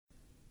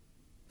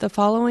The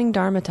following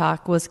Dharma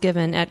talk was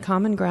given at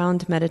Common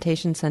Ground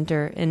Meditation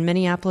Center in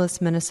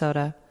Minneapolis,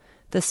 Minnesota.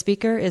 The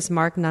speaker is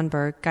Mark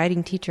Nunberg,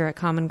 guiding teacher at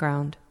Common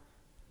Ground.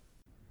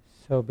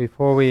 So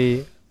before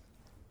we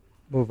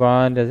move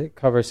on to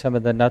cover some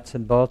of the nuts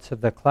and bolts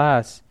of the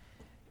class,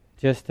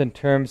 just in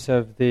terms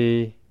of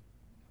the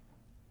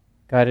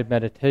guided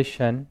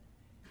meditation,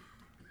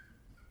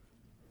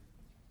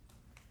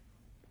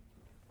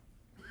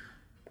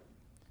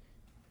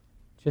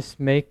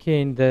 just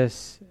making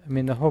this,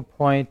 the whole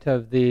point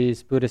of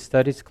these Buddhist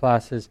studies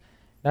classes,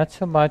 not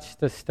so much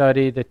to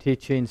study the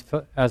teachings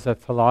as a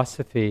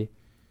philosophy,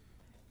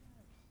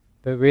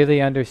 but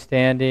really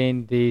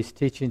understanding these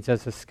teachings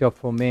as a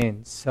skillful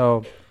means.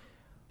 So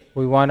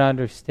we want to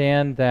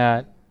understand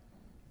that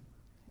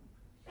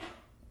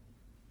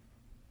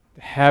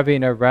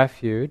having a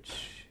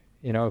refuge,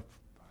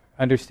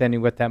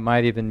 understanding what that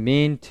might even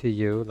mean to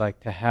you, like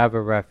to have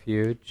a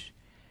refuge,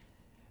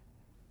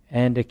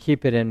 and to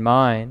keep it in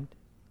mind,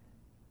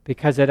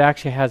 because it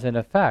actually has an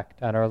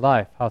effect on our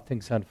life, how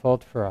things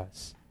unfold for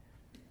us.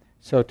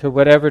 So to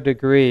whatever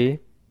degree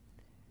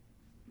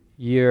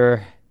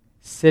your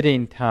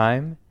sitting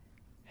time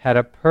had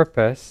a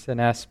purpose, an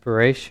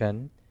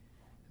aspiration,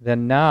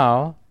 then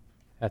now,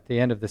 at the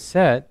end of the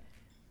sit,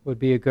 would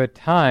be a good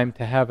time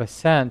to have a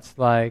sense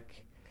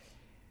like,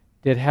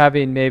 did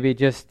having maybe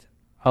just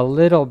a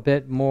little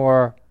bit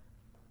more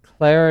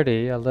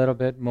clarity, a little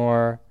bit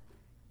more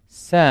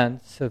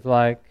sense of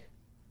like,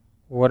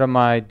 what am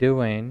I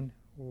doing?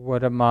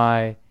 What am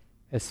I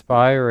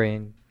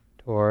aspiring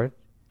toward?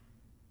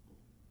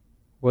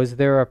 Was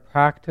there a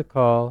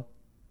practical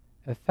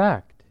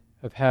effect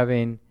of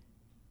having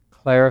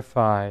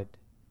clarified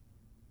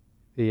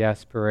the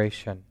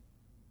aspiration?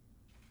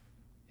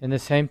 And the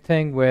same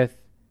thing with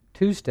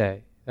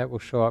Tuesday. That will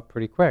show up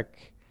pretty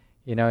quick.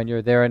 And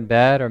you're there in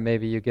bed, or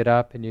maybe you get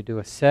up and you do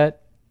a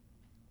sit.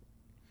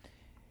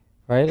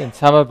 Right? And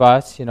some of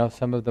us,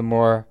 some of the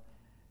more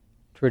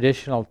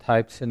traditional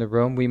types in the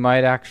room, we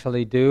might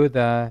actually do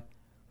the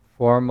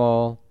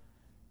formal,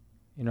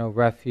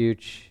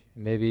 refuge,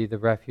 maybe the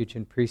refuge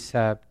and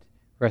precept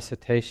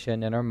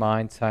recitation in our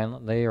mind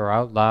silently or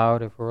out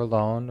loud if we're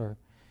alone, or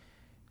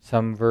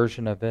some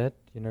version of it,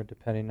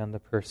 depending on the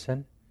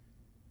person.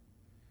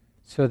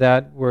 So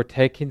that we're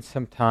taking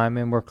some time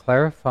and we're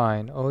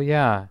clarifying, oh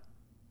yeah,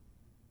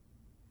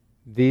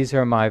 these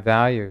are my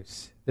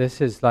values. This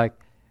is like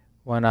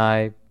when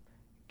I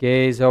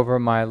gaze over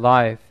my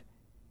life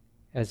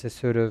as a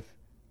sort of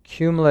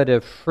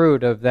cumulative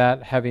fruit of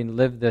that having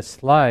lived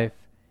this life,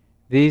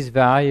 these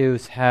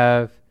values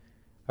have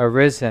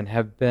arisen,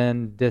 have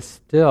been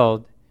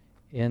distilled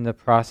in the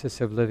process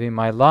of living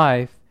my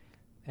life,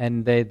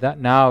 and they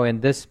now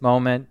in this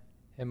moment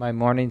in my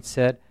morning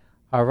sit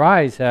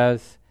arise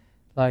as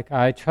like,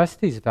 I trust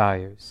these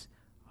values.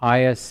 I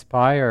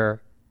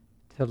aspire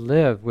to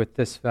live with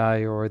this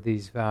value or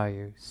these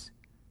values.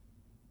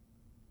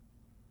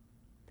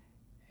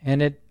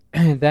 And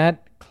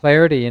that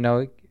clarity, in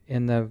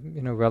the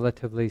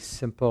relatively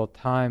simple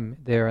time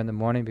there in the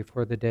morning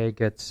before the day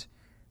gets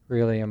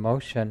really in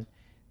motion,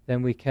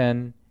 then we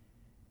can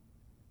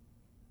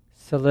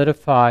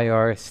solidify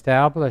or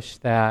establish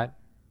that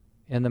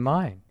in the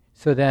mind.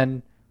 So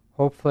then,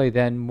 hopefully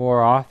then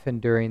more often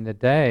during the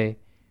day,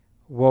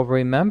 we'll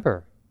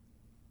remember.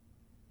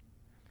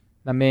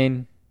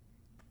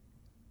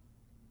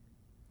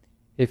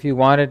 If you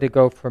wanted to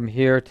go from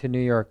here to New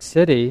York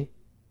City,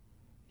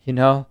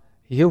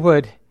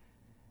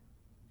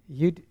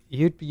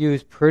 you'd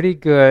use pretty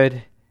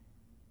good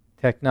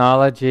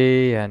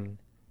technology and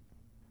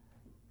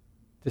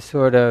to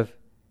sort of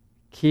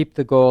keep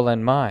the goal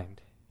in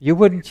mind. You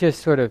wouldn't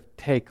just sort of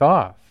take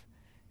off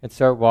and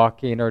start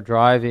walking or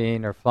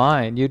driving or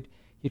flying. You'd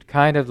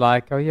kind of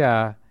like, oh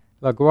yeah,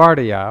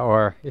 LaGuardia,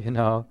 or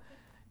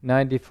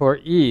 94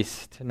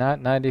 East,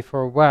 not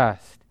 94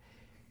 West.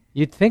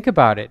 You'd think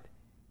about it.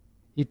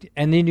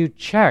 And then you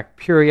check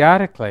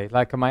periodically,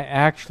 like, am I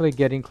actually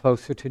getting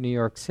closer to New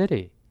York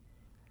City?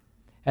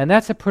 And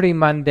that's a pretty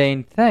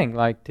mundane thing,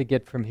 like to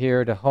get from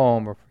here to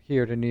home or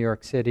here to New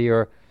York City.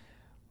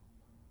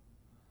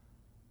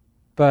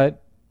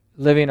 But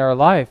living our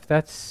life,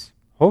 that's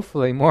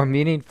hopefully more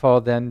meaningful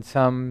than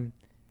some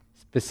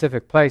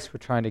specific place we're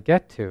trying to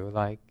get to,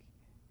 like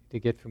to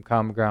get from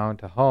Common Ground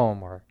to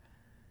home, or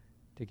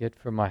to get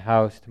from my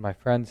house to my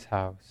friend's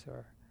house,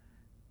 or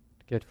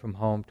to get from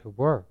home to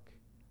work.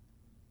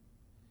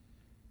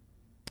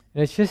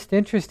 And it's just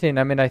interesting.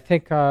 I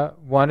think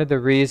one of the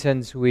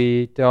reasons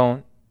we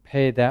don't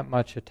pay that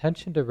much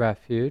attention to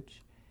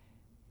refuge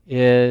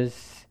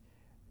is,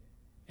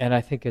 and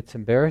I think it's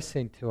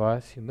embarrassing to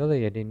us,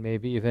 humiliating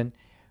maybe even,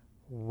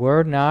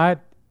 we're not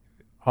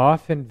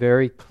often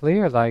very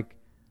clear, like,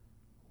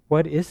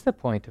 what is the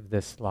point of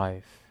this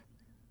life?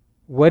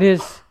 What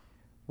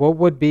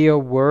would be a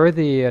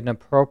worthy and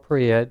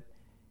appropriate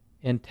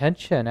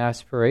intention,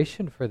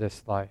 aspiration for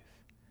this life?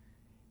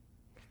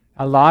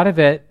 A lot of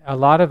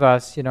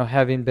us,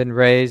 having been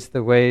raised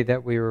the way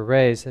that we were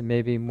raised, and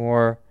maybe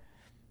more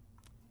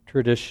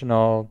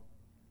traditional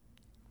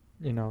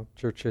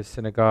churches,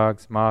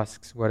 synagogues,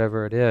 mosques,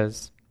 whatever it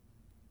is,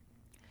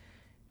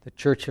 the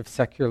church of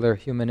secular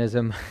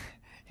humanism,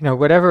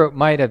 whatever it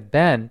might have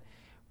been,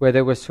 where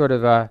there was sort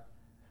of a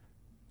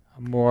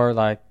more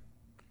like,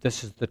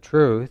 this is the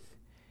truth.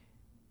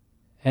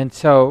 And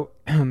so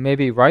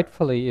maybe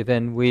rightfully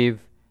even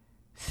we've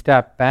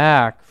stepped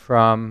back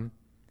from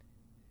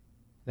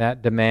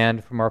that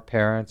demand from our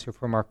parents or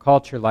from our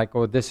culture, like,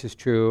 oh, this is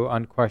true,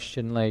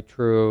 unquestionably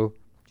true,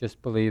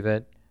 just believe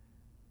it.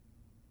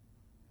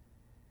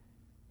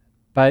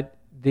 But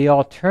the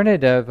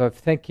alternative of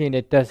thinking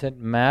it doesn't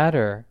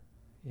matter,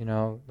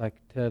 like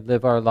to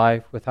live our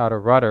life without a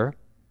rudder,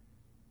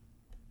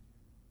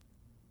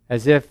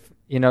 as if,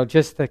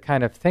 just to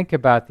kind of think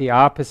about the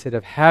opposite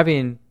of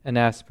having an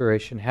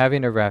aspiration,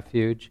 having a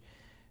refuge,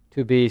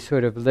 to be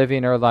sort of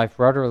living our life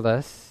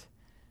rudderless,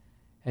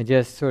 and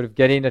just sort of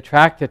getting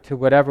attracted to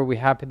whatever we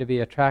happen to be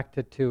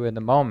attracted to in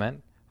the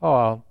moment.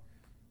 Oh,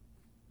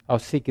 I'll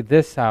seek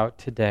this out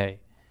today,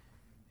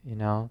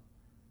 I'll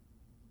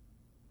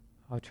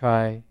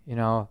try,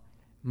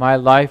 my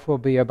life will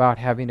be about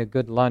having a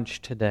good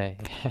lunch today.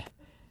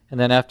 And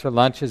then after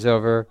lunch is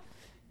over,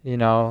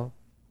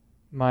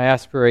 my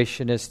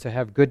aspiration is to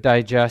have good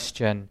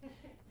digestion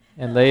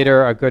and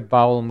later a good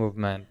bowel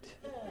movement.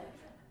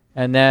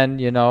 And then,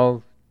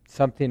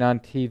 something on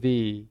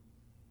TV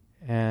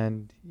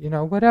and,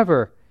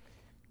 whatever.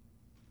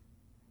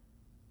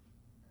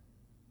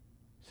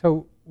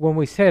 So when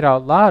we say it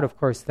out loud, of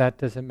course, that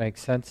doesn't make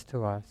sense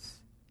to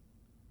us.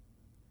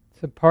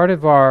 So part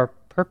of our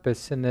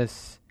purpose in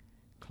this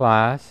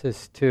class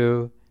is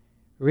to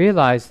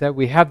realize that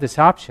we have this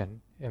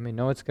option.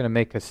 No one's going to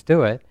make us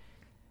do it,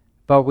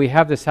 but we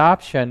have this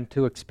option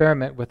to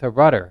experiment with a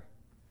rudder.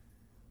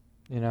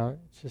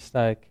 It's just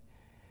like,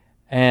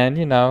 and,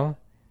 in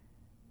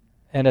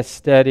a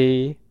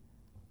steady,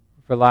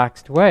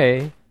 relaxed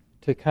way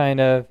to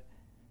kind of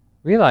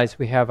realize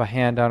we have a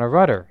hand on a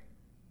rudder.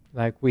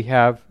 Like we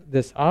have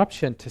this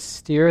option to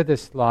steer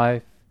this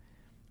life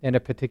in a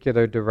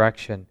particular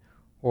direction.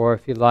 Or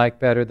if you like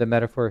better the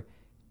metaphor,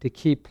 to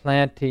keep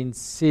planting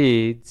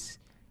seeds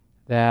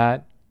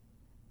that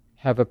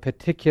have a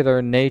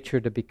particular nature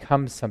to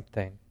become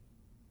something.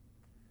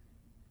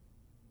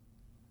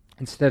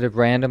 Instead of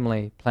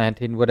randomly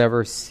planting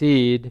whatever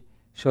seed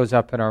shows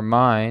up in our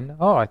mind,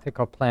 oh, I think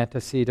I'll plant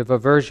a seed of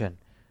aversion,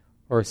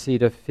 or a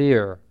seed of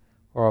fear,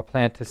 or I'll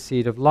plant a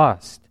seed of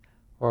lust,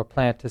 or I'll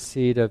plant a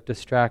seed of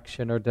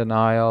distraction or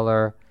denial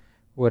or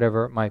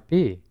whatever it might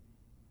be.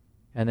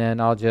 And then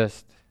I'll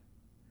just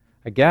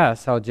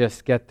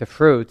get the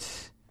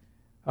fruits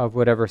of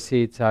whatever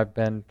seeds I've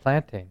been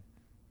planting.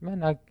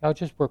 And I'll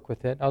just work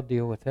with it. I'll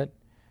deal with it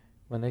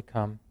when they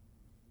come.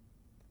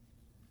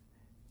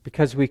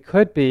 Because we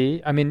could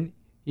be,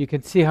 you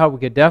can see how we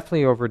could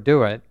definitely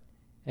overdo it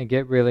and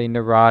get really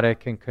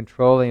neurotic and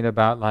controlling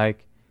about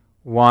like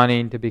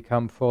wanting to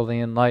become fully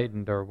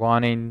enlightened or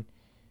wanting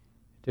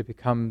to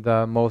become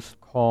the most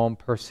calm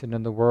person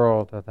in the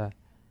world or the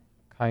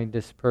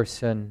kindest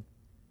person.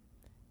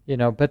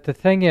 But the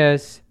thing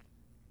is,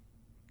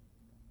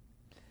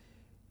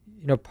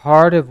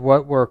 part of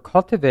what we're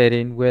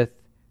cultivating with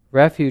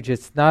refuge,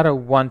 it's not a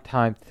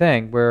one-time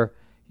thing where,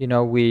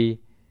 we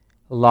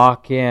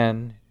lock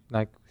in,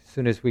 like as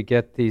soon as we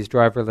get these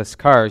driverless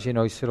cars,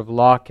 you sort of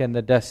lock in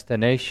the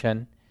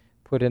destination,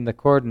 put in the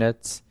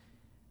coordinates,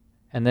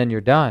 and then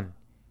you're done.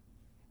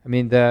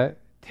 The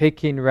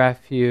taking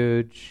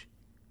refuge,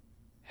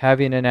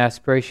 having an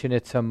aspiration,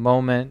 it's a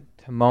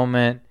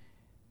moment-to-moment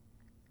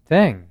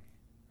thing,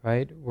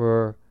 right?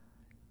 We're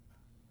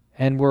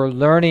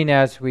learning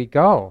as we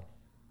go,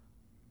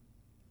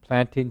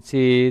 planting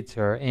seeds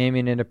or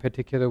aiming in a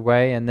particular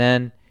way, and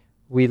then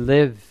we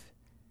live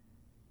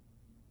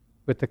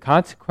with the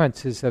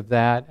consequences of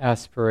that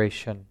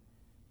aspiration,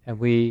 and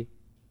we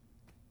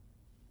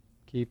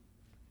keep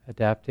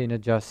adapting,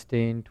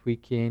 adjusting,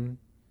 tweaking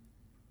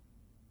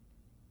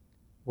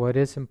what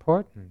is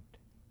important.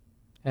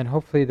 And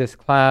hopefully this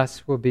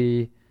class will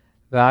be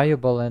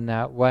valuable in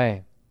that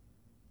way.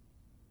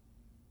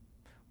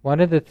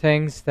 One of the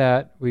things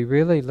that we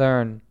really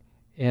learn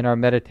in our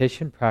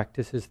meditation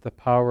practice is the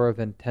power of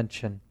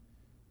intention.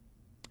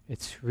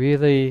 It's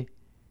really,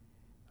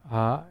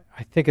 I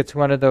think it's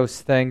one of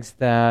those things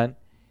that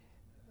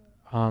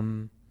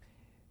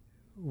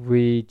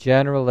we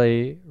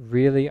generally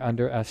really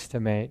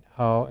underestimate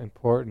how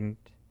important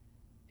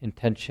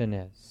intention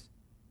is.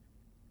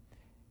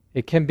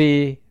 It can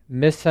be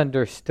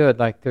misunderstood,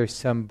 like there's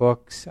some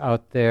books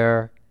out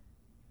there,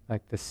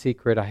 like The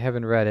Secret, I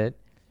haven't read it,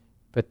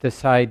 but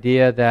this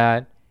idea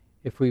that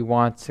if we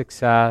want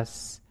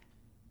success,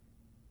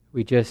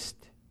 we just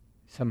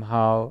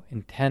somehow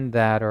intend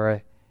that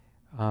or,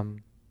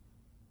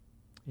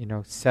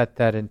 set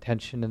that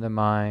intention in the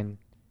mind.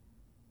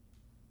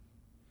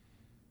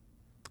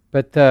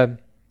 But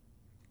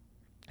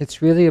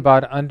it's really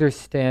about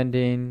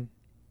understanding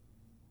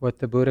what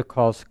the Buddha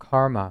calls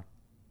karma,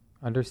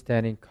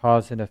 understanding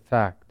cause and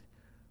effect,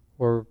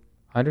 or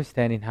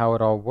understanding how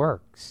it all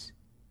works.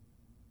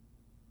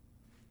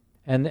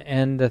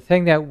 And the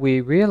thing that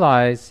we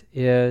realize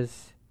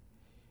is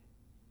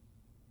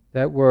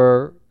that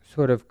we're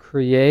sort of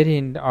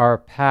creating our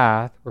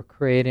path, we're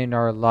creating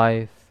our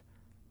life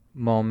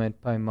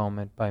moment by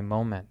moment by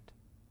moment.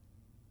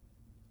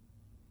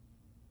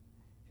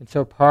 And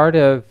so part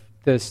of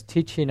this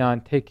teaching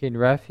on taking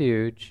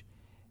refuge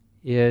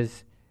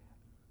is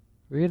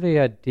really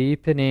a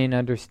deepening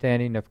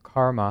understanding of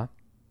karma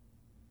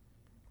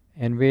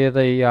and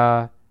really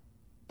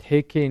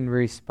taking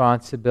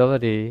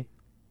responsibility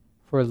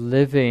for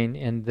living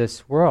in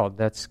this world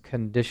that's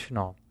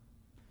conditional.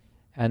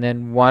 And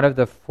then one of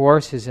the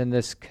forces in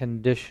this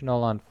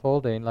conditional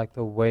unfolding, like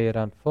the way it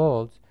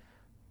unfolds,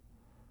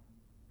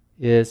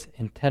 is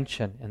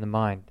intention in the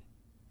mind.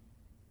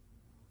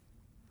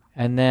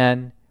 And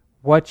then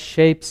what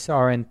shapes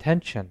our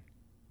intention?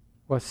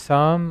 Well,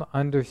 some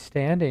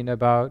understanding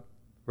about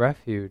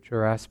refuge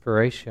or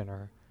aspiration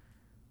or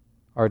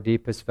our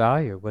deepest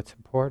value, what's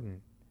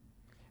important.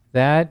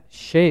 That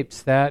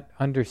shapes, that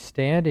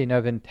understanding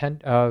of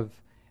intent,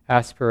 of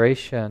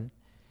aspiration,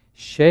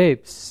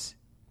 shapes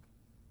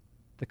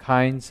the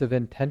kinds of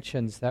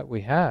intentions that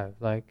we have,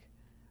 like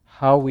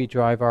how we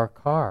drive our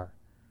car,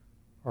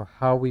 or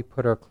how we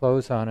put our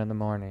clothes on in the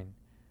morning,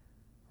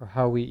 or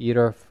how we eat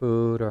our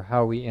food, or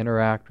how we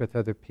interact with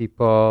other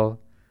people,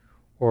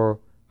 or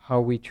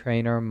how we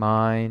train our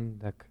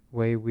mind, the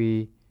way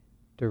we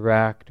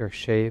direct or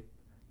shape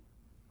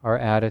our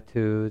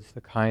attitudes,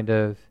 the kind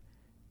of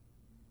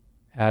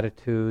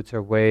attitudes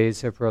or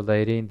ways of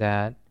relating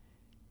that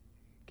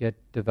get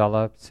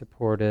developed,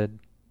 supported,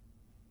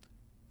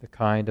 the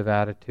kind of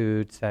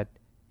attitudes that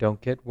don't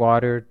get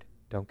watered,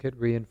 don't get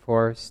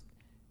reinforced,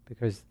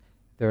 because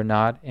they're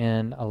not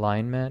in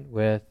alignment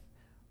with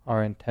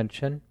our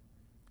intention,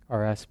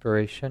 our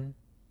aspiration.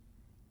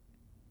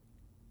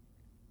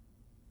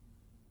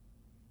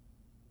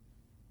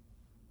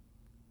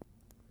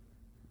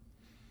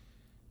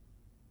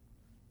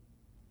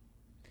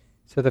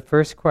 So the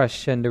first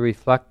question to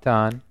reflect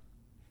on,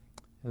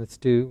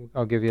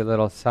 I'll give you a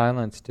little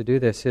silence to do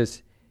this,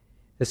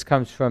 this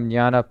comes from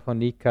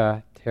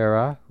Nyanaponika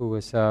Thera, who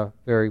was a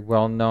very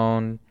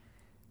well-known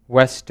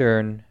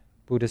Western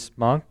Buddhist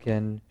monk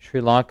in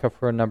Sri Lanka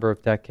for a number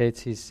of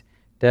decades. He's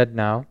dead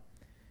now.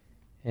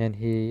 And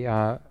he,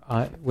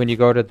 when you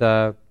go to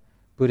the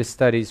Buddhist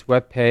Studies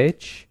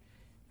webpage,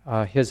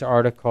 his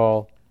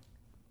article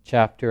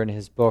chapter in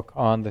his book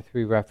on the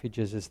three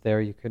refuges is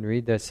there. You can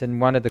read this. And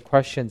one of the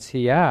questions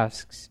he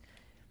asks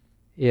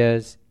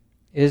is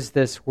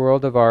this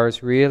world of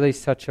ours really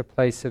such a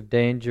place of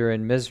danger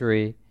and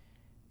misery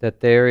that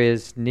there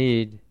is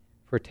need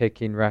for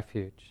taking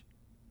refuge?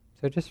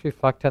 So just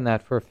reflect on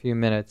that for a few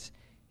minutes.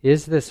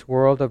 Is this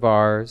world of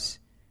ours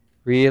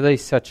really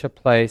such a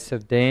place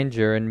of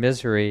danger and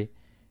misery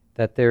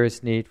that there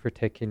is need for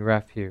taking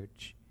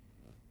refuge?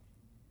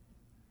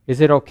 Is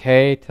it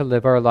okay to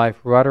live our life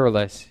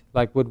rudderless?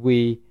 Like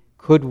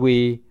could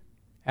we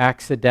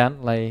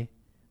accidentally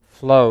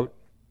float,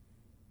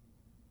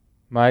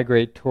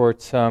 migrate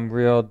towards some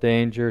real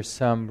danger,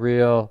 some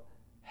real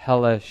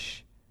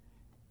hellish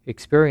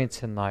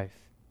experience in life?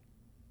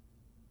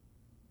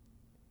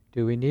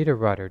 Do we need a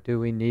rudder? Do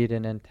we need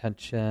an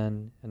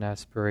intention, an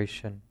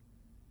aspiration?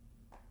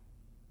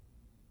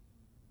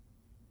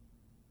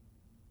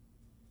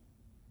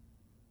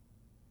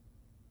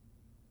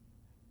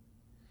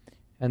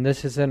 And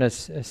this is an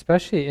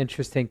especially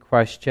interesting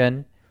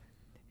question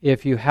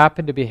if you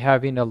happen to be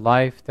having a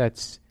life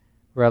that's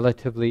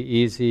relatively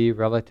easy,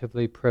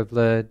 relatively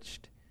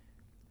privileged,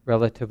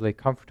 relatively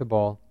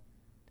comfortable,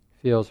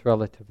 feels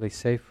relatively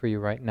safe for you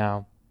right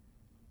now.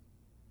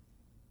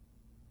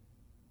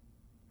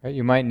 Right?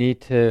 You might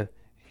need to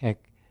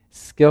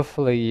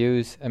skillfully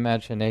use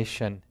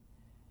imagination,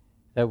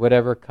 that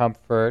whatever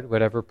comfort,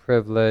 whatever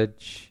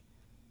privilege,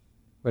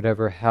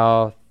 whatever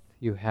health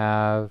you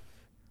have,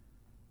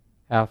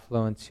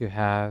 affluence you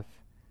have,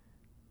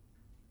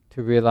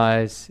 to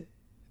realize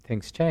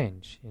things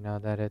change,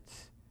 that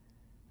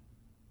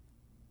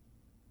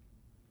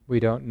we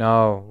don't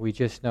know, we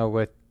just know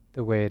what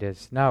the way it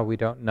is now. We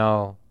don't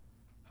know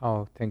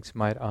how things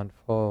might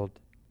unfold.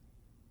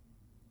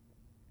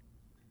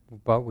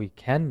 But we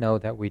can know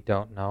that we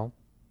don't know.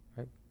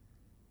 Right?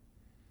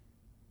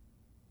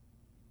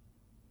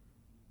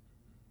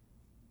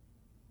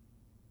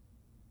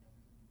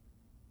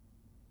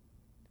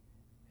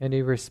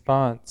 Any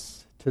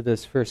response to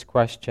this first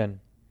question?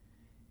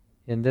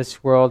 In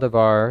this world of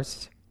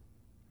ours,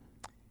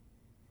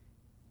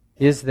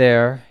 is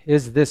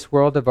this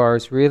world of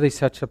ours really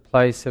such a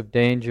place of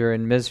danger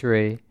and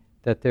misery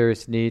that there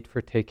is need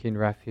for taking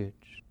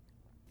refuge?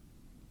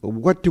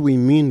 What do we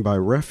mean by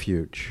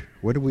refuge?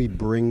 What do we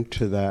bring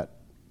to that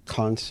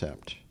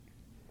concept?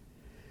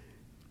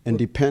 And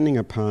depending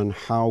upon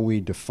how we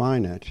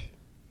define it,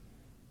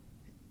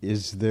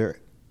 is there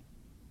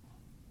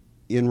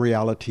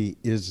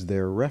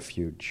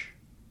refuge?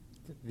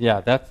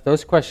 Yeah,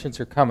 those questions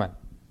are coming.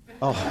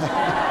 Oh.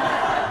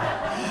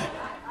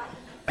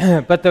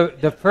 But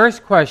the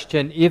first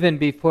question, even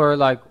before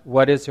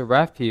what is a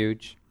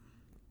refuge,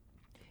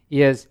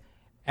 is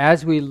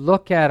as we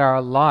look at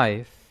our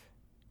life,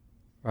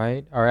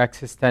 right, our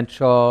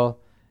existential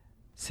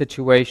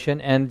situation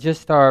and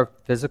just our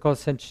physical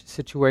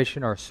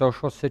situation, our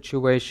social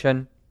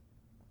situation,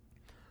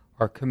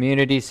 our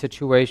community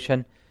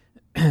situation,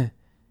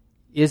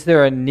 is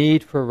there a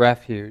need for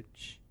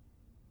refuge?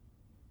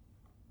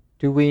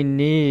 Do we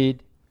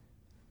need,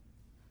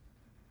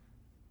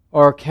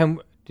 or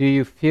do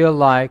you feel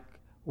like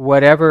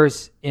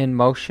whatever's in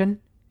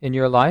motion in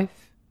your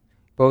life,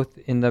 both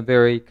in the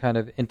very kind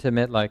of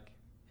intimate, like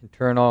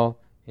internal,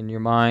 in your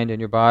mind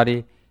and your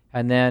body,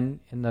 and then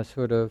in the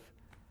sort of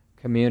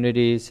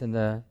communities and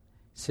the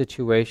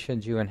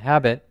situations you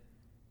inhabit,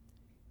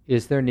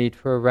 is there need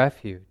for a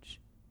refuge?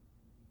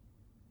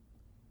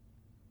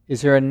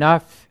 Is there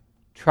enough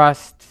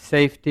trust,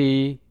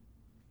 safety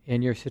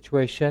in your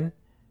situation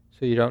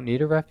so you don't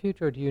need a refuge,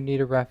 or do you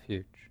need a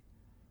refuge?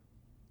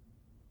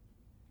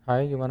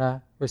 Hi, you want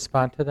to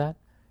respond to that?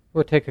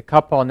 We'll take a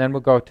couple and then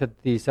we'll go to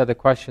these other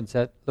questions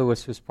that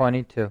Lewis was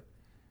pointing to.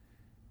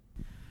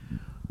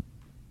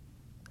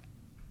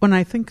 When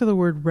I think of the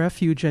word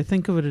refuge, I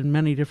think of it in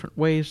many different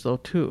ways, though,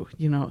 too.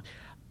 You know,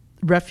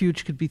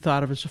 refuge could be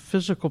thought of as a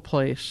physical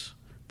place,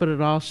 but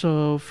it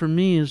also, for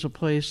me, is a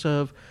place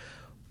of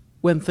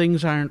when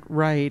things aren't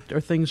right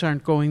or things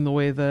aren't going the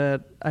way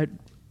that I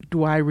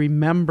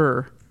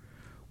remember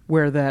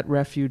where that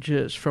refuge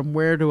is? From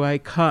where do I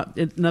come?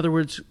 In other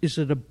words, is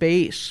it a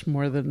base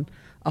more than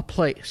a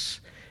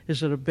place?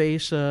 Is it a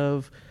base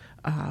of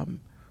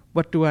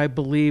what do I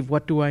believe?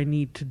 What do I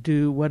need to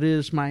do? What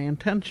is my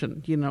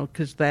intention? You know,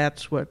 because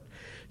that's what...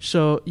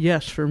 So,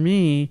 yes, for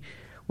me,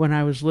 when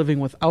I was living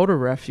without a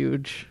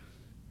refuge,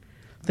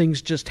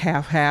 things just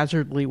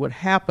haphazardly would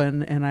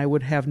happen, and I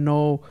would have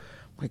no...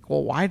 Like,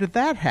 well, why did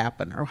that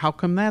happen? Or how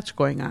come that's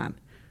going on?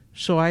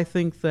 So I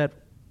think that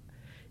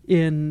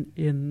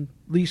in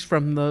at least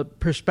from the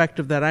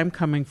perspective that I'm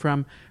coming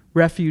from,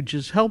 refuge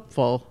is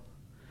helpful,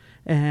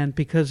 and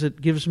because it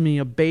gives me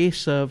a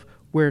base of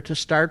where to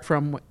start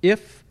from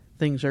if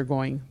things are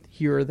going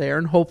here or there,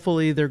 and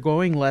hopefully they're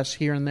going less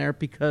here and there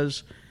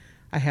because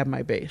I have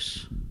my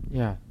base.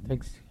 Yeah,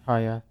 thanks,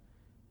 Haya.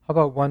 How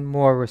about one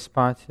more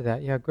response to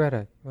that? Yeah,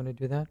 Greta, you want to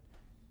do that?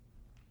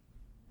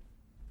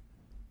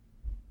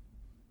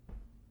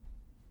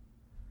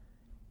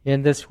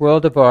 In this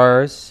world of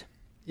ours,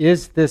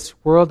 is this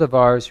world of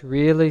ours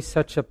really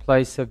such a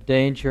place of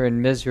danger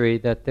and misery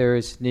that there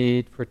is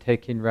need for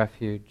taking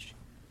refuge?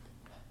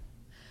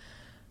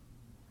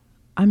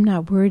 I'm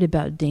not worried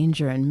about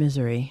danger and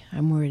misery.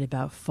 I'm worried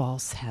about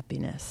false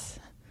happiness.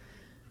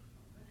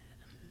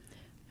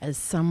 As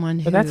someone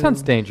who... But that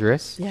sounds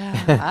dangerous.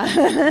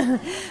 Yeah.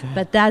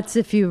 But that's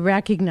if you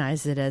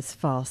recognize it as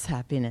false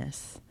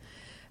happiness.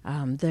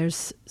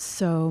 There's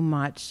so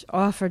much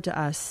offered to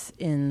us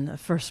in a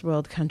first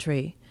world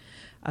country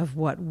of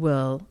what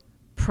will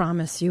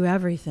promise you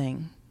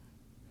everything.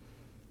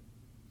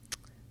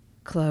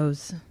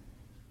 Clothes,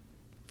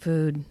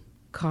 food,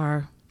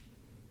 car,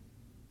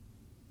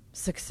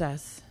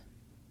 success,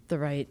 the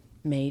right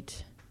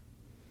mate.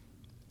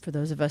 For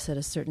those of us at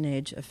a certain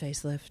age, a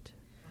facelift.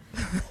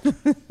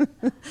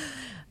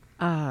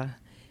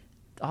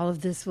 All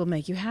of this will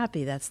make you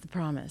happy. That's the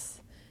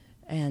promise.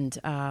 And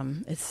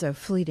it's so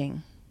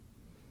fleeting.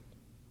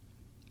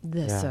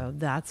 So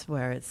that's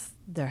where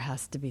there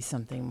has to be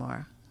something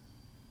more.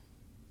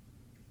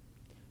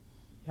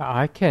 Yeah,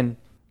 I can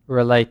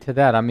relate to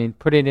that. I mean,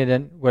 putting it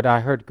in what I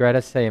heard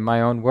Greta say in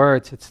my own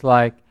words, it's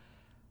like,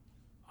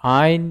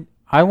 I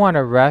want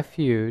a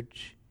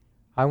refuge,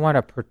 I want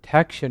a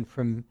protection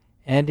from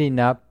ending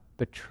up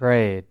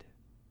betrayed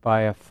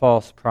by a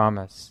false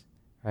promise,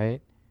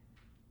 right?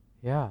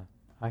 Yeah,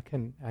 I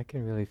can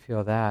really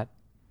feel that.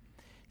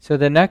 So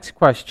the next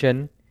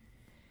question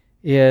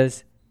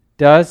is,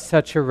 does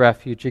such a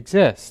refuge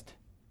exist?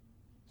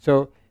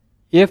 So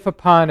if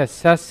upon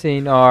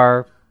assessing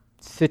our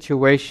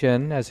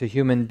situation as a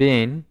human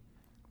being,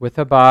 with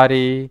a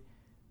body,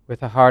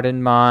 with a heart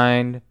and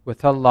mind,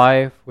 with a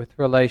life, with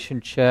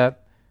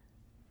relationship,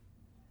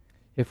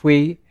 if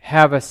we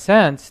have a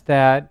sense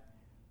that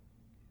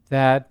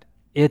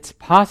it's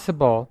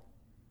possible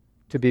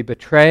to be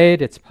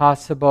betrayed, it's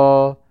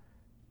possible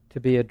to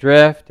be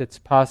adrift, it's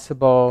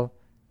possible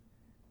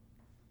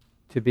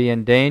to be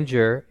in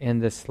danger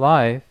in this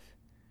life,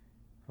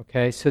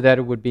 okay, so that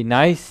it would be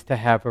nice to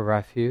have a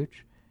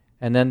refuge.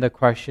 And then the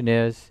question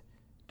is,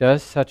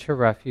 does such a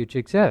refuge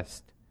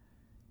exist?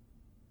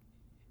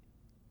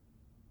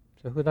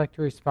 So who'd like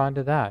to respond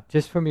to that?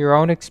 Just from your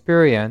own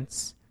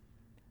experience,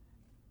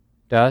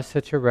 does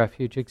such a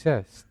refuge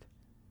exist?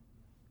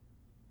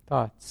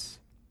 Thoughts?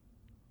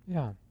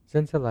 Yeah.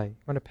 Zinzalai, you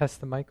want to pass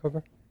the mic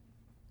over?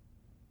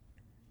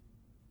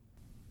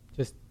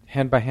 Just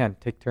hand by hand,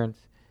 take turns.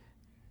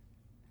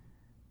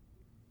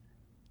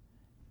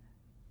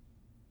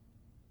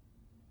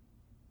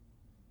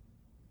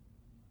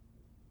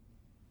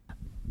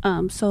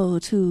 So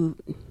to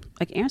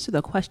answer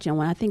the question,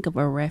 when I think of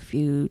a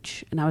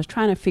refuge, and I was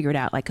trying to figure it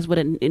out, because what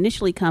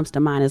initially comes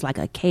to mind is like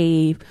a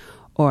cave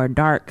or a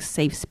dark,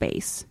 safe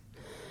space.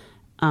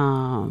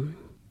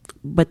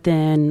 But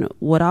then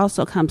what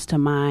also comes to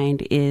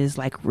mind is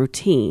like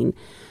routine.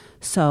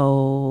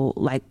 So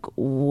like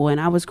when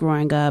I was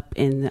growing up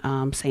in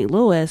St.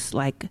 Louis,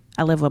 like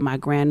I lived with my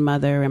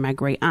grandmother and my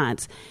great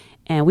aunts,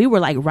 and we were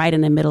like right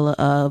in the middle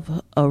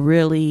of a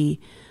really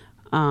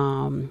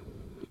in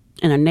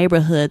a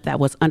neighborhood that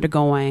was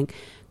undergoing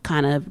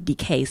kind of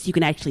decay. So you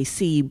can actually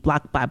see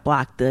block by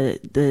block the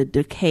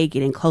decay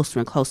getting closer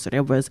and closer.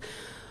 There was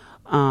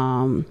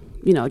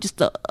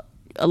just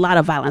a lot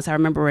of violence. I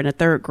remember in the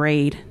third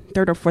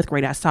or fourth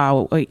grade, I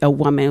saw a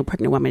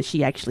pregnant woman.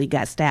 She actually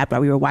got stabbed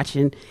while we were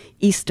watching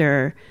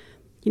Easter.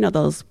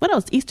 Those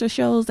Easter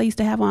shows they used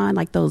to have on,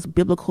 like those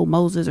biblical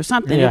Moses or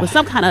something. Yeah. It was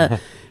some kind of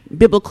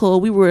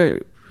biblical. We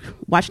were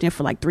watching it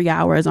for like 3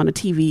 hours on the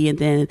TV, and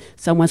then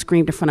someone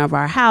screamed in front of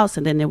our house,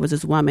 and then there was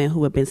this woman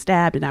who had been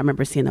stabbed, and I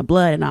remember seeing the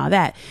blood and all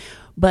that.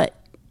 But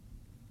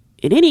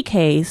in any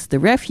case, the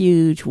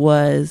refuge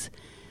was,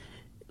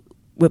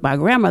 with my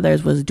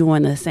grandmother's, was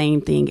doing the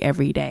same thing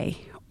every day,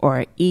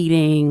 or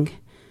eating,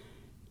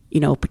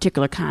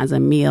 particular kinds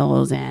of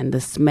meals, and the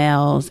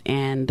smells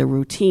and the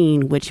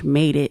routine, which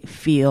made it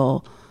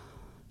feel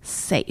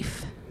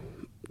safe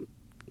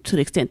to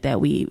the extent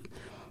that we,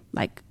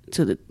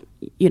 to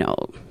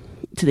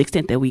the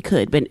extent that we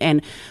could.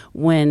 And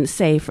when,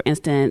 say, for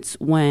instance,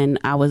 when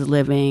I was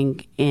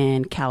living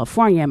in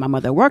California and my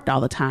mother worked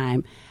all the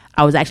time,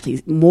 I was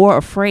actually more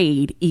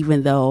afraid,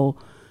 even though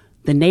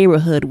the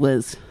neighborhood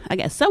was, I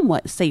guess,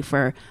 somewhat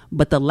safer,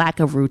 but the lack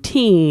of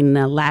routine,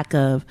 the lack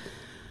of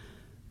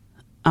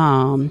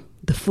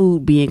the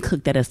food being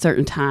cooked at a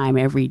certain time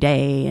every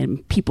day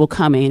and people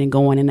coming and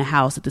going in the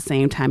house at the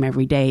same time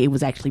every day, it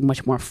was actually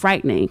much more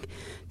frightening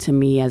to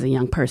me as a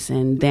young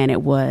person than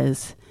it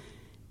was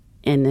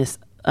in this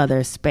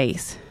other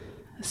space.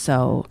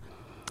 So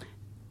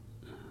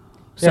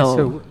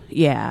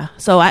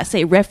I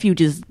say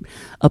refuge is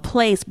a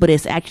place, but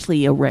it's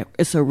actually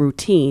it's a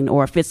routine,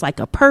 or if it's like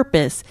a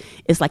purpose,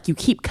 it's like you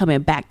keep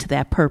coming back to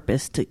that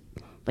purpose to,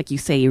 like you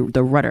say,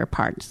 the rudder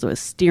part. So it's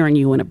steering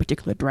you in a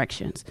particular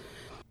directions.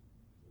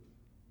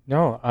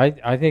 No,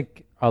 I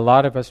think a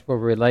lot of us will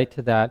relate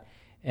to that.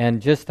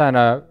 And just on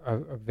a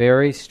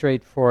very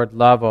straightforward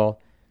level,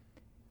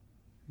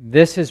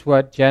 this is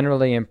what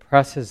generally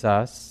impresses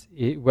us,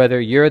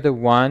 whether you're the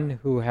one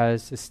who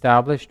has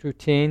established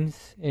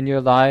routines in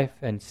your life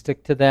and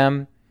stick to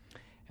them,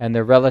 and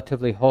they're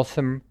relatively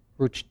wholesome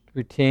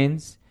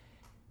routines,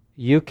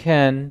 you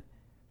can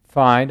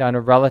find on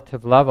a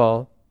relative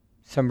level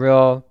some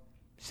real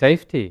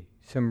safety,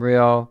 some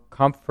real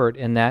comfort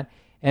in that.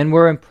 And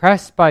we're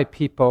impressed by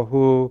people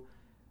who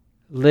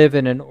live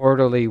in an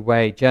orderly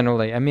way,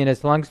 generally. I mean,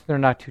 as long as they're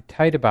not too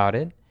tight about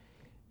it,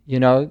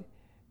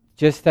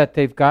 just that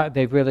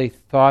they've really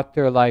thought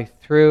their life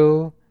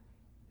through,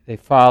 they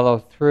follow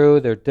through,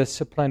 they're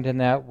disciplined in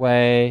that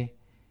way.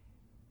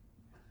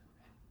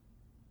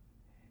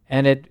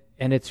 And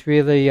it's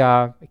really,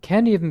 it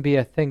can even be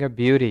a thing of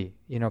beauty,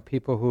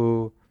 people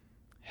who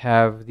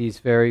have these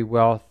very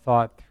well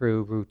thought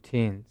through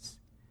routines.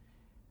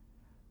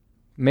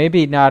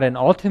 Maybe not an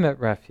ultimate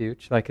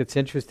refuge. Like, it's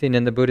interesting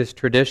in the Buddhist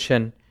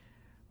tradition,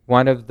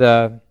 one of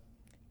the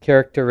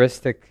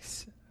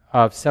characteristics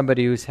of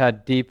somebody who's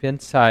had deep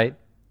insight,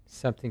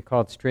 something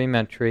called stream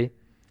entry,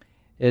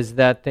 is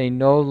that they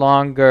no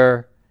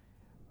longer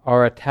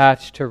are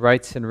attached to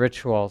rites and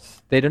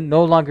rituals. They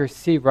no longer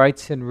see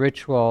rites and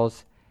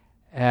rituals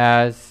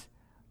as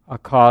a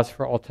cause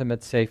for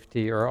ultimate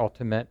safety or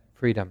ultimate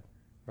freedom,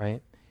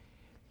 right?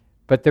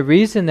 But the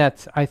reason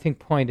that's, I think,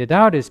 pointed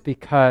out is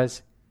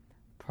because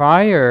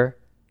prior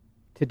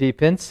to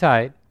deep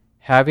insight,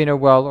 having a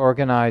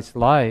well-organized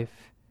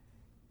life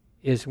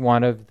is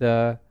one of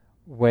the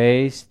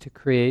ways to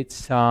create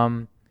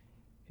some,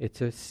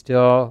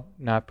 still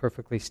not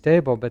perfectly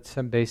stable, but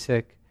some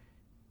basic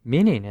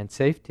meaning and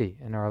safety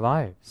in our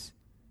lives.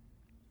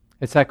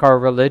 It's like our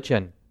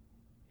religion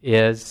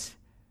is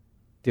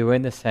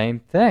doing the same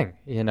thing,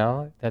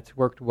 that's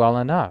worked well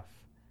enough,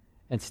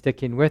 and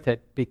sticking with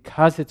it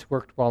because it's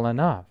worked well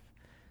enough.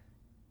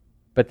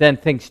 But then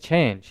things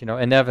change,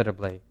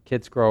 inevitably.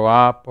 Kids grow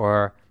up,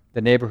 or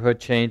the neighborhood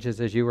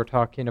changes, as you were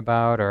talking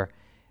about,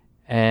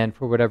 and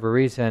for whatever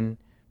reason,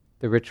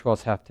 the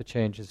rituals have to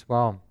change as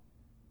well.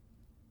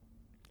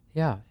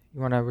 Yeah,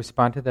 you want to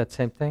respond to that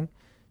same thing?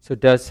 So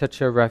does such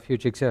a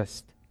refuge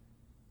exist?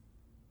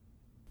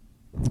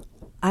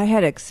 I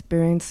had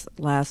experience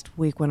last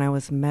week when I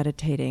was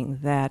meditating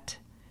that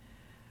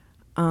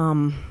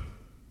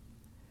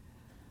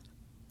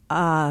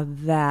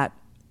that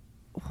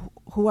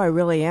who I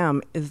really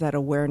am is that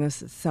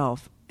awareness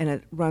itself, and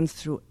it runs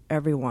through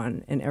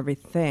everyone and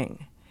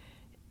everything.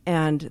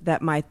 And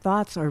that my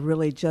thoughts are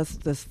really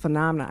just this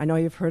phenomenon. I know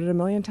you've heard it a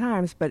million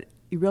times, but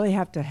you really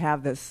have to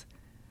have this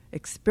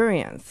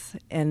experience,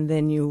 and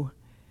then your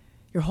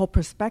whole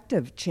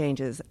perspective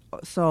changes.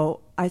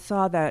 So I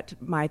saw that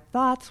my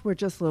thoughts were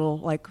just little,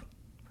 like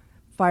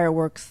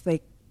fireworks. A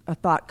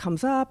thought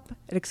comes up,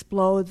 it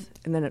explodes,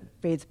 and then it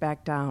fades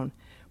back down.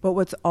 But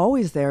what's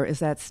always there is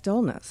that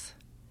stillness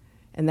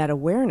and that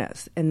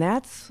awareness. And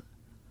that's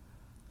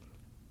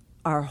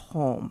our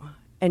home.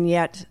 And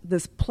yet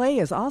this play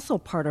is also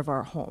part of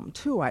our home,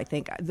 too, I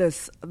think,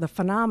 the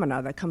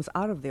phenomena that comes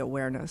out of the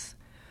awareness.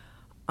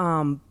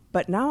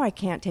 But now I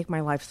can't take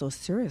my life so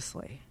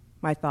seriously,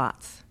 my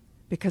thoughts,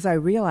 because I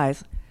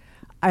realize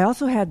I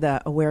also had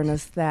the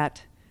awareness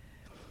that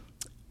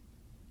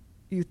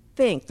you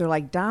think they're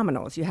like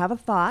dominoes. You have a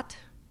thought,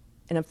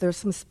 and if there's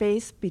some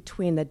space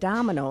between the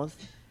domino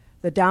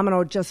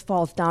just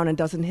falls down and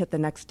doesn't hit the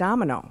next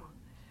domino.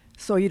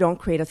 So you don't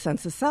create a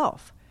sense of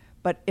self.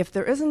 But if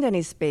there isn't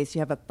any space, you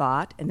have a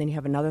thought, and then you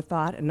have another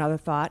thought,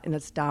 and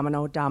it's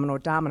domino, domino,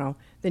 domino.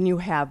 Then you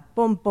have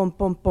boom, boom,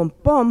 boom, boom,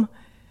 boom,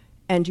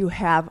 and you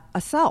have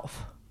a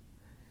self.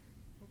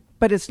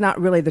 But it's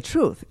not really the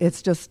truth.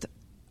 It's just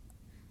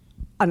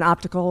an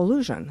optical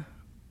illusion.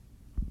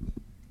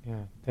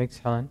 Yeah, thanks,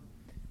 Helen.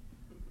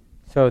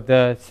 So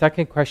the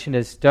second question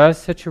is, does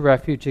such a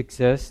refuge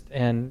exist?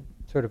 And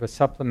sort of a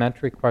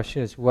supplementary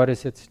question is, what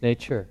is its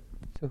nature?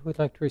 So who would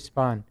like to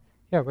respond?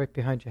 Yeah, right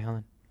behind you,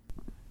 Helen.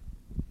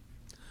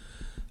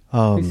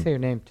 Please say your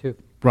name, too.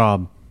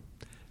 Rob,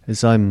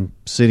 as I'm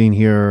sitting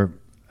here,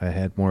 I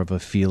had more of a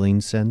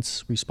feeling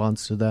sense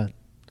response to that.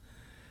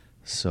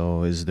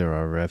 So is there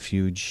a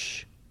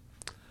refuge?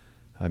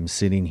 I'm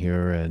sitting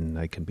here and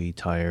I can be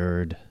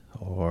tired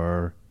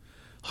or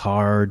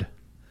hard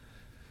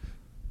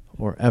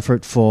or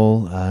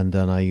effortful, and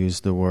then I use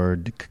the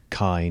word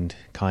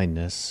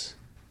kindness,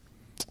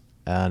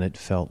 and it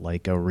felt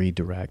like a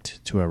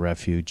redirect to a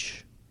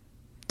refuge.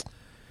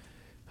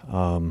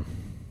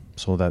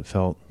 So that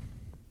felt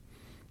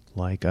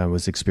like I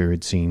was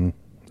experiencing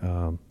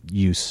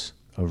use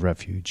of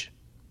refuge.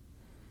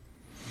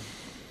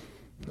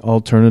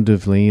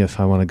 Alternatively, if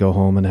I want to go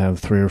home and have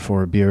 3 or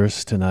 4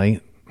 beers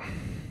tonight,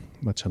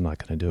 which I'm not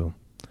going to do.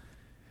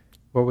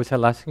 What was that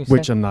last thing you said?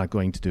 Which I'm not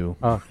going to do.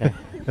 Oh, okay.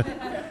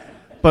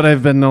 But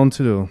I've been known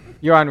to do.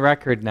 You're on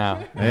record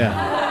now.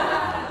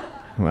 Yeah.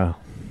 Well,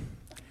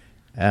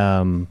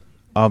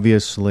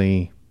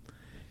 obviously,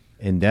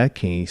 in that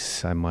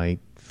case, I might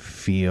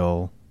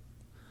feel,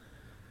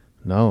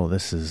 no,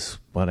 this is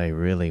what I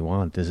really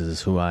want. This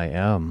is who I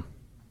am.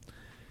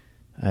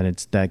 And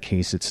it's that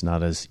case, it's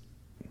not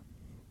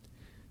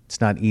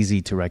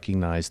easy to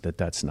recognize that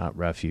that's not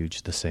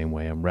refuge the same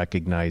way I'm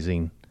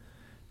recognizing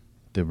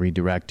the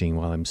redirecting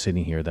while I'm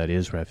sitting here that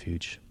is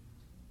refuge.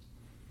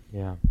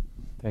 Yeah.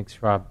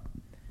 Thanks, Rob.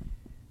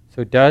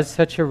 So does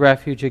such a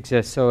refuge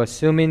exist? So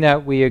assuming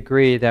that we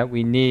agree that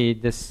we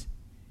need this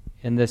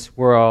in this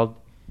world,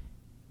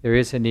 there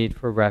is a need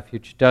for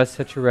refuge. Does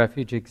such a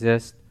refuge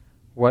exist?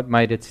 What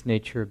might its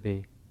nature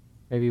be?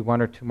 Maybe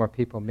 1 or 2 more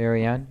people.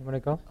 Mary Ann, you want to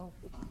go?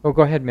 Oh,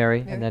 go ahead,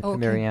 Mary, and then to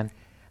Mary Ann.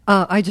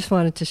 I just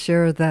wanted to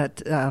share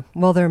that,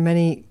 well, there are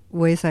many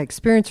ways I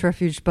experience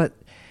refuge, but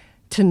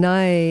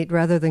tonight,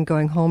 rather than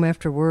going home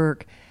after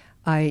work,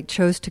 I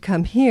chose to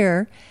come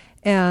here,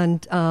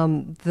 and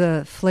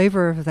the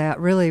flavor of that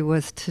really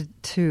was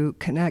to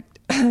connect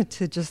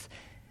to just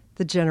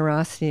the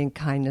generosity and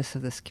kindness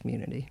of this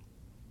community.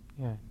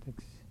 Yeah,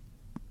 thanks.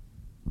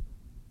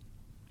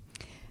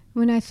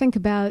 When I think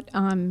about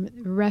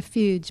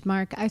refuge,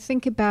 Mark, I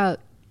think about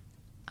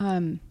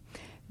the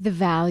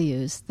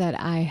values that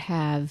I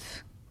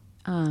have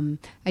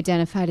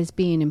identified as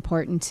being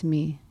important to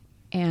me.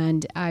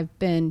 And I've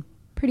been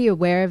pretty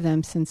aware of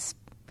them since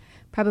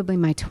probably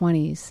my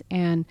 20s.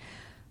 And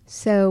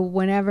so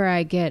whenever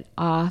I get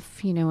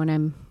off,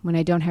 when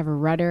I don't have a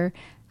rudder,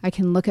 I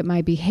can look at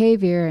my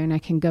behavior and I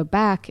can go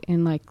back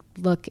and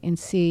look and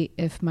see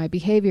if my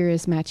behavior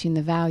is matching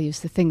the values,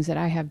 the things that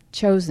I have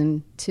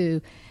chosen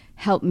to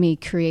help me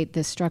create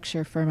this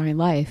structure for my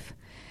life.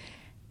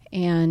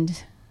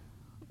 And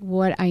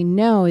what I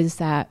know is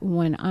that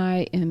when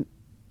I am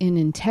in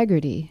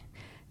integrity,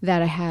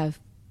 that I have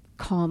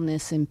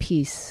calmness and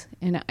peace,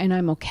 and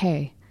I'm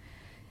okay.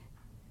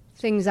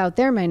 Things out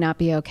there may not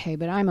be okay,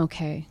 but I'm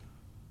okay.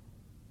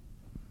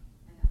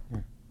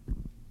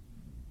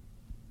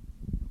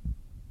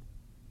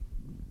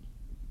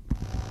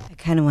 I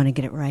kind of want to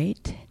get it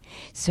right.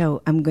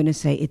 So I'm going to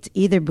say it's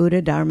either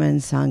Buddha, Dharma,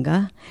 and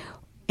Sangha,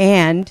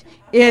 and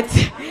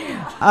it's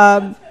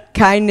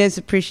kindness,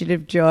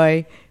 appreciative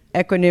joy,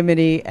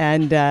 equanimity,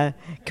 and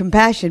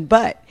compassion.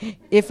 But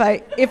if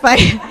I'm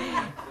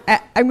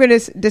going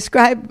to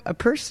describe a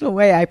personal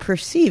way I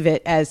perceive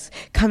it as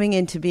coming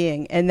into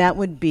being, and that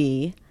would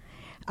be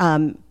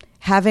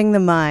having the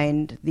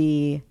mind,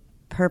 the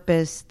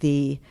purpose,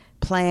 the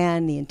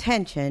plan, the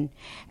intention,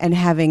 and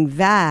having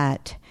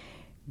that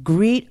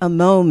greet a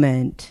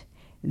moment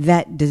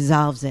that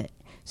dissolves it.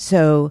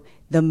 So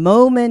the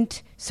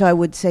moment, so I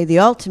would say the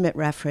ultimate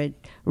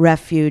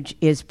refuge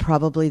is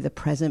probably the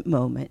present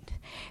moment,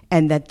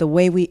 and that the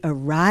way we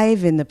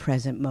arrive in the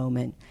present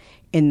moment,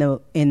 in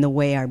the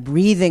way our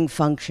breathing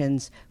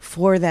functions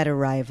for that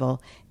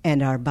arrival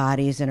and our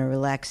bodies and our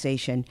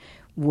relaxation,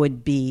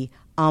 would be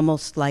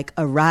almost like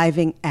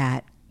arriving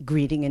at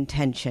greeting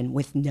intention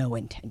with no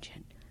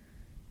intention.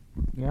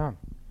 Yeah.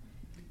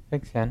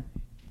 Thanks, Ann.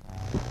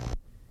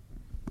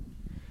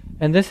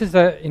 And this is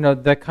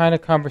the kind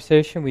of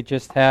conversation we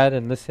just had,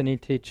 and listening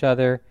to each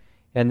other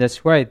in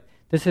this way.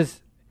 this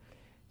is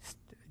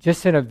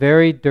just in a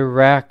very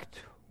direct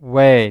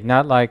way,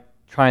 not like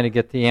trying to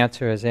get the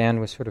answer as Anne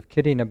was sort of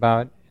kidding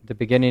about at the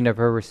beginning of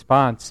her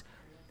response.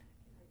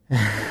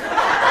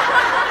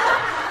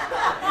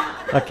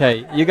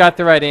 Okay, you got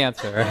the right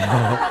answer.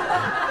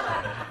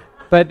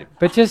 but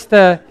just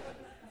to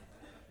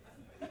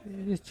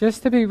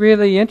be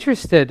really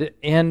interested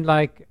in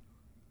like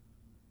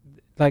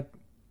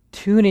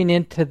tuning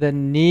into the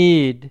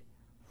need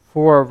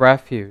for a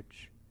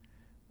refuge,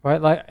 right?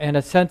 Like in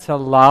a sense,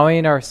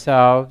 allowing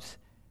ourselves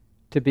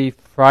to be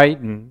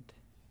frightened.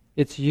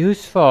 It's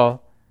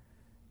useful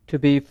to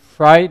be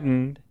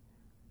frightened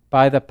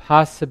by the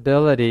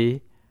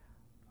possibility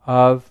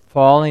of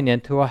falling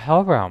into a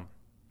hell realm,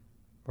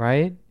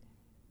 right?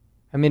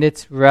 I mean,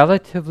 it's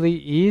relatively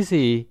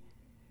easy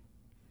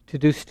to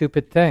do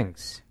stupid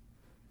things.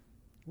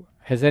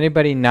 Has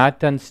anybody not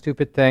done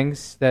stupid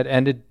things that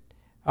ended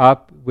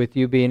up with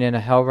you being in a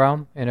hell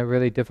realm, in a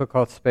really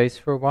difficult space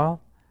for a while?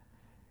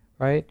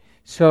 Right?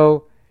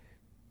 So,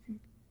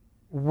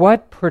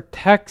 what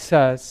protects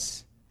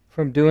us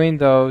from doing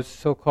those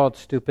so-called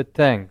stupid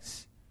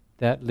things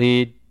that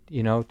lead,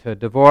 to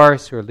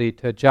divorce, or lead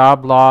to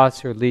job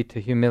loss, or lead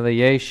to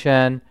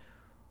humiliation,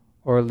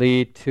 or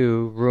lead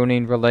to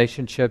ruining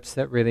relationships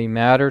that really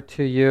matter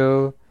to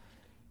you,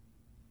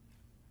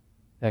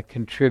 that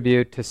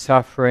contribute to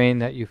suffering,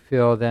 that you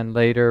feel then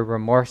later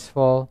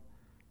remorseful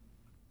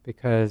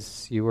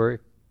because you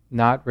were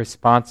not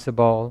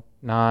responsible,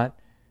 not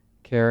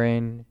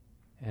caring,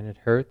 and it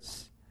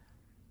hurts?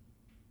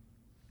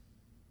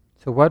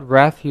 So what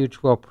refuge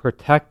will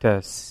protect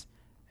us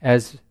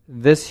as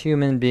this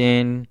human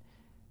being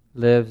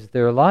lives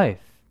their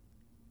life?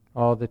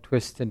 All the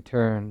twists and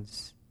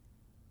turns.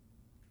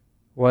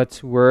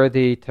 What's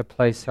worthy to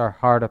place our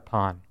heart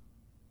upon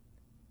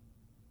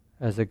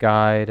as a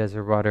guide, as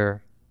a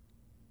rudder?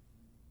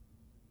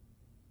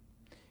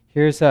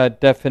 Here's a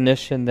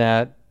definition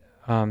that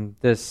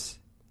this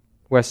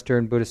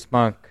Western Buddhist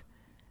monk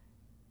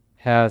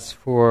has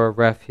for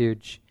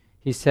refuge.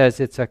 He says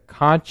it's a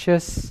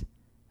conscious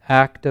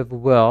act of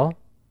will,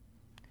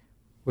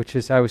 which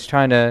is, I was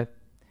trying to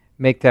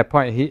make that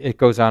point. It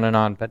goes on and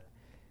on, but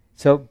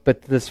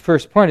this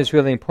first point is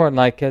really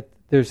important.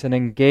 There's an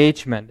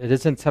engagement. It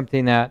isn't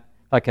something that,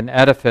 like an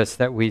edifice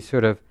that we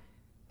sort of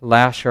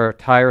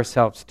tie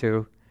ourselves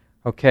to.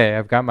 Okay,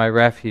 I've got my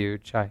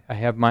refuge. I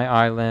have my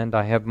island.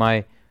 I have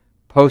my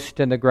post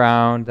in the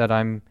ground that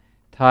I'm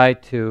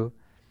tied to.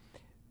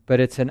 But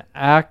it's an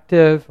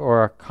active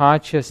or a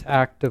conscious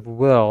act of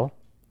will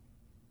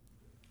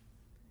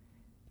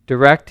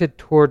directed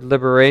toward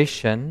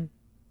liberation,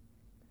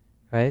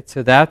 right?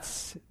 So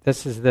this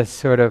is this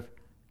sort of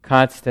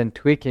constant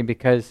tweaking,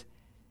 because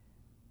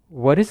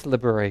what is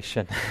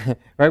liberation?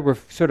 Right? We're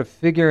sort of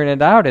figuring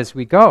it out as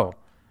we go,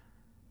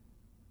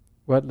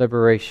 what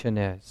liberation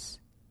is.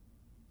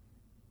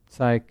 It's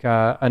like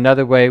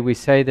another way we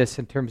say this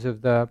in terms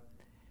of the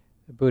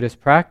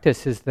Buddhist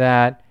practice is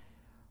that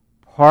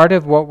part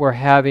of what we're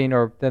having,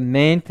 or the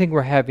main thing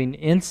we're having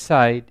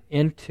insight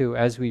into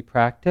as we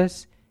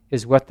practice,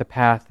 is what the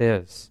path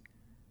is.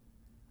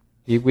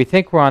 We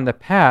think we're on the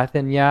path,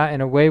 and yeah,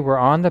 in a way we're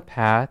on the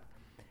path,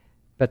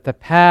 but the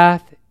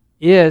path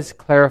is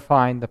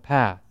clarifying the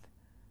path,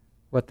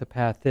 what the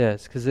path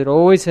is. Because it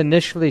always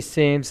initially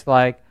seems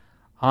like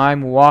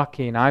I'm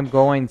walking, I'm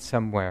going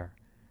somewhere.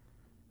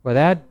 Well,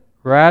 that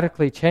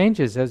radically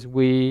changes as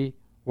we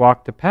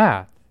walk the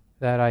path,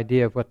 that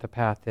idea of what the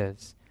path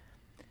is.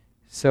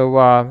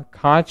 So,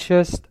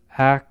 conscious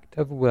act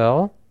of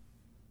will,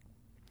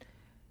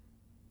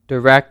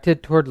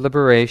 directed toward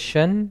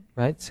liberation,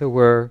 right? So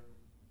we're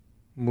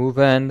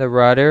moving the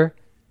rudder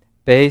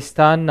based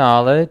on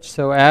knowledge.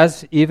 So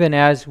even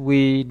as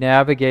we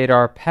navigate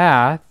our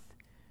path,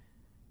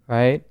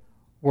 right,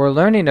 we're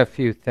learning a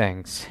few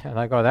things. And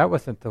like, oh, that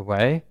wasn't the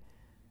way.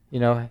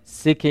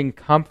 Seeking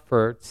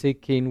comfort,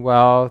 seeking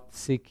wealth,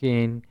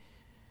 seeking,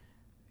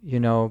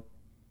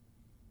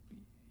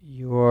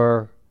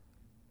 your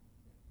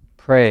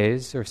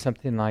praise or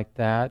something like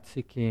that,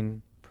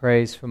 seeking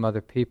praise from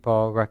other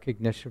people,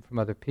 recognition from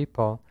other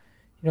people,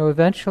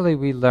 eventually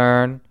we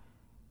learn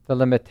the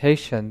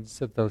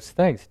limitations of those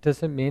things. It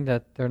doesn't mean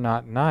that they're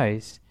not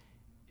nice.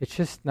 It's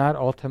just not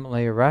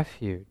ultimately a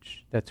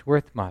refuge that's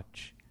worth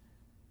much.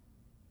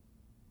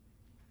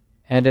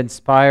 And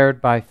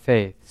inspired by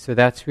faith. So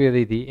that's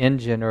really the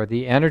engine, or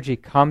the energy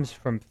comes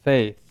from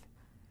faith.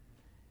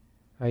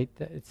 Right?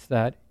 It's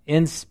that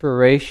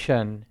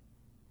inspiration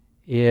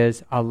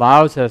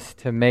allows us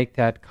to make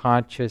that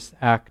conscious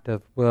act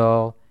of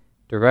will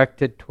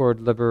directed toward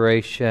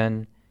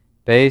liberation,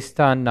 based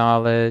on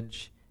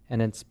knowledge,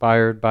 and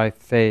inspired by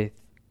faith.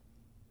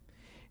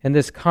 And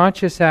this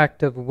conscious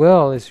act of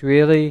will is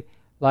really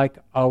like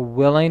a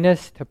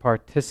willingness to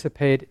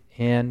participate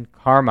in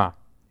karma,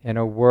 in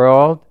a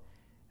world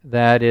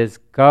that is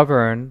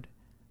governed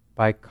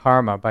by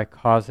karma, by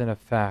cause and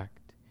effect.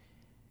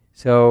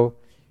 So,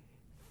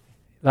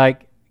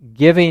 like,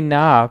 giving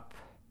up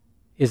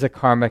is a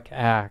karmic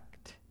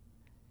act.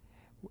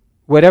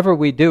 Whatever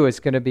we do is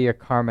going to be a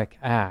karmic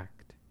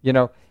act.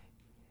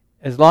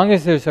 As long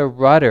as there's a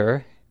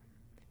rudder,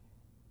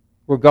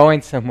 we're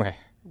going somewhere.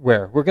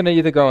 Where? We're going to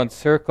either go in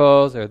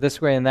circles or this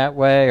way and that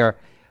way.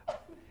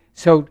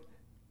 So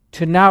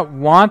to not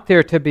want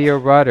there to be a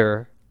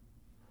rudder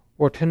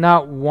or to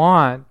not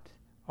want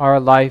our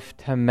life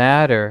to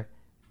matter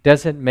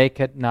doesn't make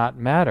it not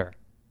matter.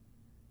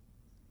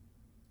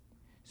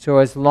 So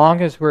as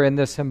long as we're in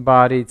this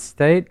embodied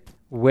state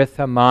with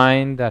a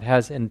mind that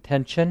has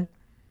intention,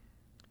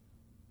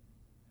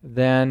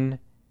 then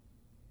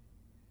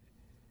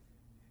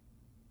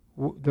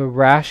the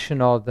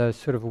rational, the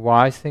sort of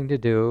wise thing to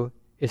do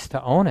is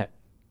to own it,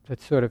 to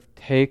sort of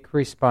take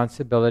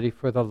responsibility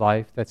for the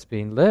life that's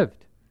being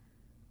lived,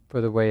 for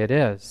the way it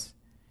is.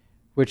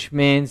 Which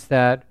means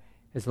that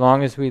as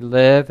long as we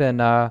live in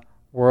a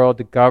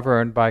world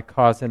governed by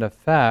cause and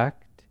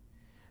effect,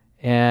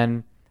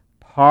 and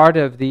part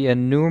of the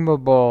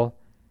innumerable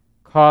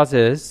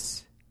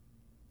causes,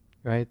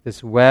 right,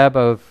 this web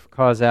of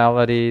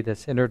causality,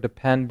 this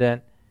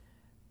interdependent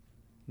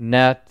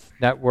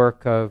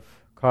network of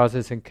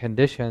causes and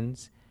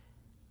conditions,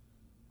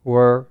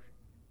 we're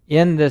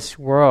in this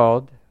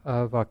world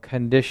of a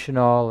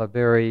conditional, a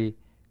very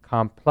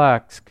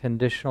complex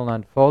conditional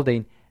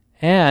unfolding,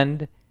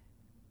 and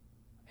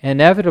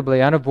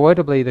inevitably,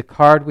 unavoidably, the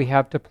card we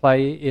have to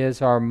play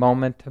is our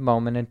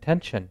moment-to-moment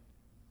intention.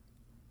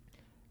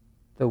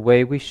 The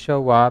way we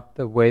show up,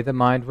 the way the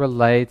mind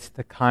relates,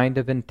 the kind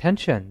of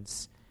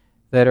intentions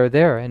that are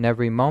there in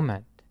every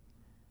moment.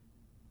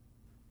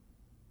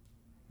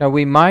 Now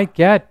we might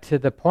get to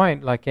the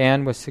point, like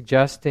Anne was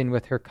suggesting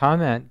with her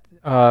comment,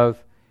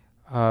 of,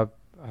 I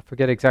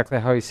forget exactly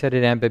how you said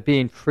it, Anne, but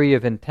being free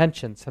of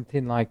intention,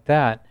 something like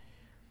that.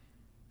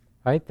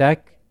 Right?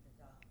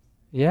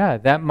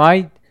 That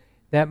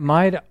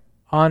might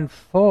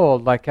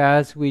unfold, like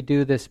as we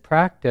do this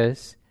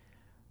practice,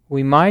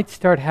 we might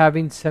start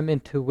having some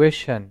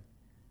intuition,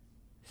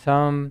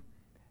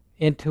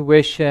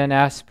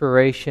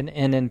 aspiration,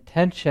 and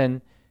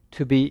intention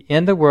to be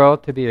in the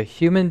world, to be a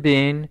human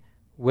being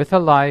with a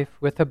life,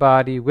 with a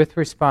body, with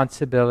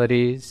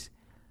responsibilities,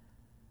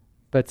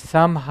 but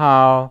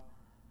somehow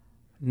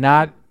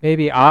not,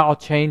 maybe I'll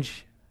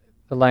change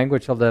the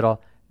language a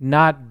little,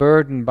 not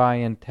burdened by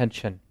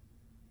intention,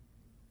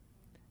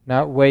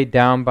 not weighed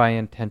down by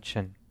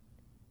intention.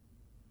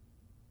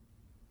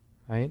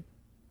 Right?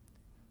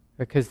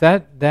 Because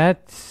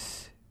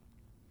that's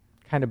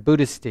kind of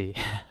Buddhist-y,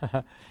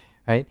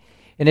 right?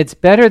 And it's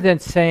better than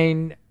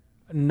saying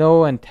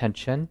no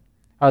intention,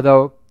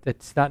 although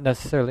it's not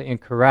necessarily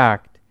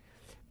incorrect,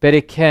 but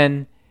it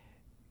can,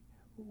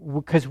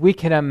 because we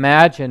can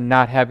imagine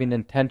not having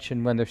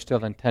intention when there's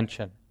still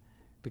intention,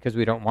 because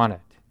we don't want it.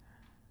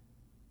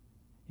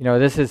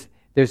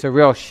 There's a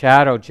real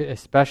shadow,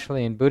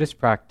 especially in Buddhist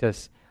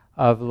practice,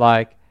 of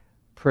like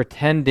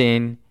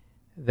pretending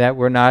that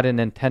we're not an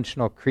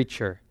intentional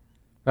creature.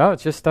 Well,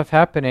 it's just stuff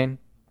happening.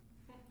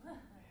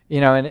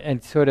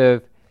 And sort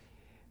of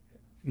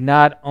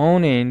not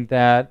owning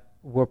that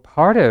we're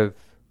part of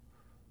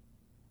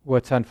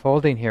what's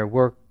unfolding here.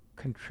 We're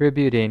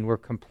contributing, we're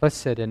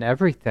complicit in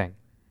everything.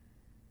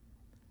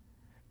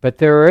 But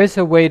there is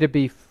a way to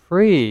be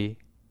free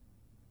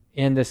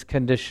in this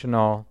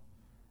conditional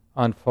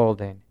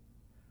unfolding.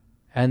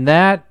 And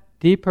that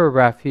deeper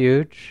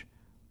refuge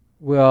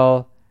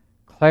will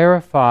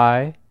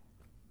clarify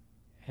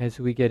as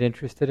we get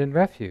interested in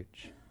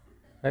refuge.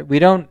 Right?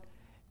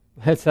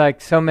 It's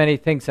like so many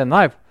things in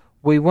life,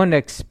 we wouldn't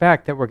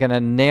expect that we're going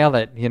to nail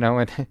it,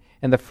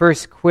 in the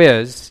first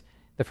quiz,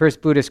 the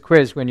first Buddhist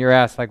quiz, when you're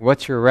asked, like,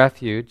 what's your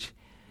refuge,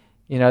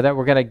 that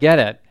we're going to get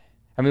it.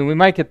 I mean, we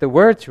might get the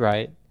words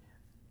right,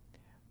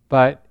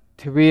 but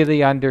to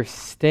really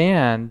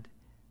understand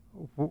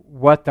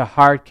what the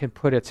heart can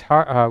put its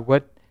heart,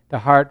 what the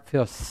heart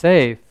feels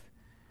safe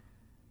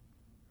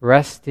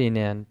resting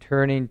in,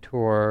 turning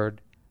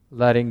toward,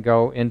 letting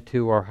go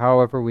into, or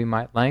however we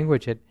might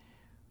language it,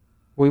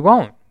 we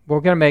won't. We're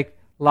going to make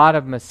a lot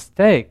of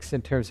mistakes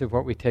in terms of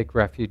what we take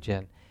refuge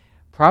in.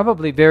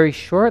 Probably very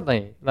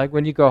shortly, like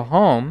when you go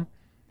home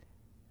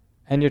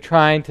and you're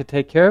trying to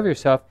take care of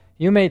yourself,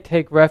 you may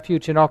take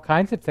refuge in all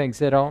kinds of things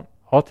that don't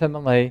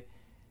ultimately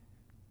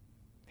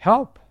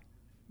help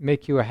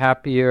make you a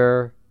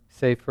happier,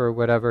 safer,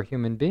 whatever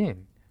human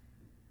being.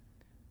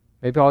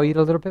 Maybe I'll eat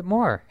a little bit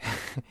more.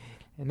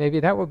 And maybe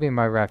that will be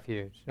my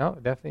refuge. No,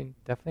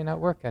 definitely not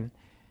working.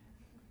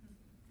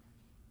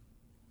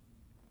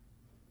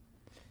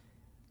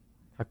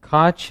 A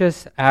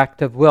conscious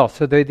act of will.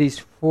 So there are these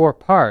four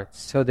parts.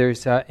 So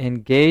there's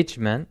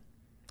engagement,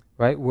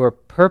 right? We're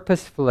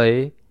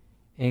purposefully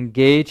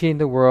engaging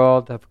the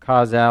world of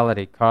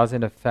causality, cause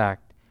and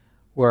effect.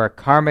 We're a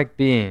karmic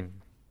being.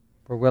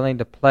 We're willing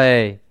to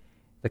play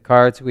the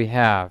cards we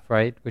have,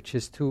 right? Which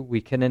is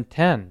we can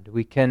intend,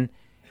 we can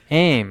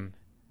aim,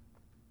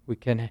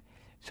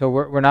 so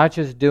we're not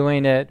just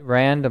doing it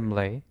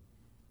randomly.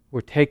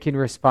 We're taking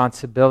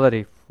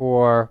responsibility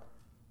for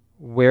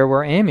where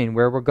we're aiming,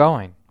 where we're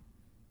going.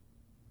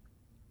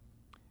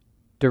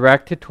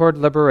 Directed toward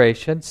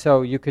liberation,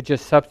 so you could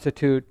just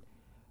substitute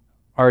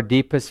our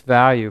deepest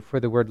value for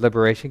the word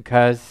liberation,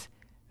 because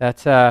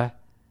that's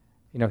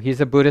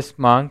he's a Buddhist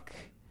monk.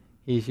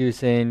 He's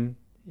using,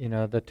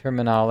 the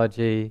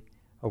terminology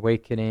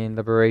awakening,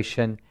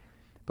 liberation.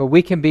 But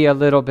we can be a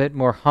little bit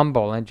more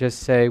humble and just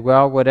say,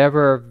 well,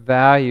 whatever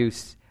value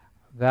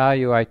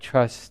I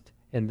trust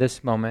in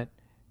this moment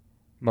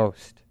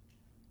most.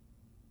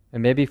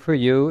 And maybe for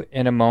you,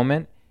 in a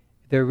moment,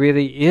 there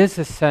really is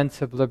a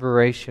sense of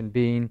liberation,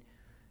 being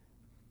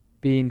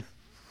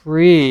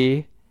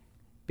free,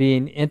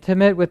 being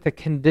intimate with the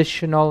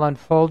conditional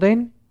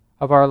unfolding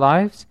of our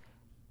lives,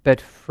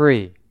 but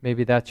free.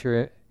 Maybe that's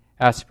your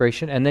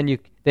aspiration. And then you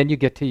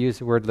get to use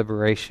the word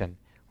liberation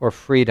or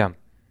freedom,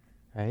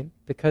 right?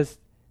 Because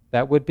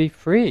that would be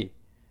free,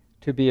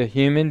 to be a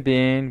human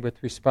being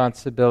with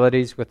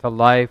responsibilities, with a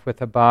life,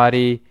 with a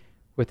body,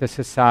 with a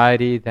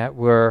society that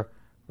we're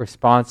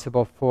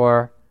responsible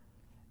for,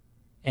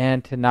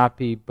 and to not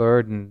be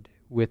burdened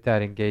with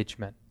that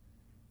engagement.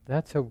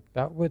 That's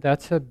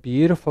a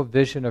beautiful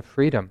vision of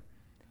freedom.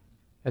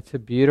 That's a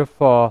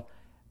beautiful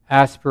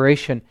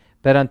aspiration.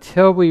 But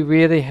until we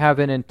really have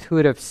an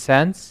intuitive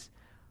sense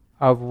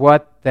of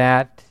what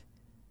that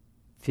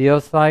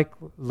feels like,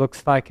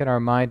 looks like in our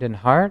mind and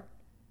heart,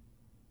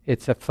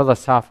 it's a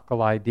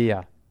philosophical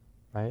idea,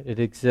 right? It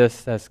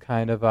exists as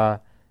kind of a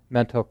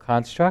mental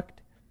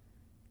construct,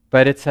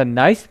 but it's a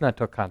nice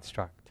mental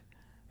construct,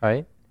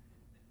 right?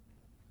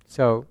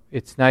 So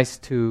it's nice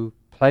to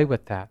play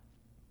with that.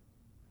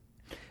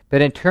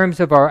 But in terms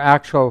of our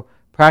actual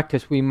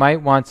practice, we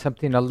might want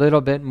something a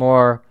little bit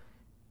more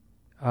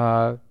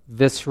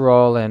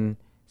visceral and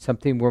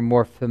something we're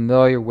more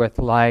familiar with,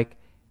 like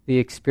the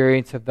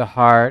experience of the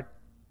heart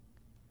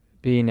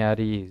being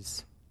at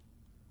ease,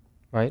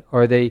 right?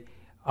 Or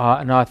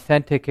an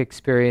authentic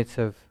experience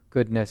of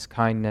goodness,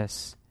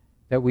 kindness,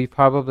 that we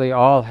probably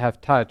all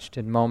have touched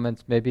in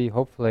moments, maybe,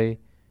 hopefully,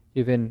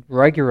 even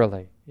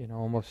regularly,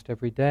 almost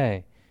every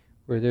day,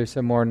 where there's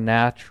a more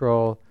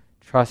natural,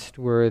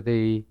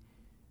 trustworthy,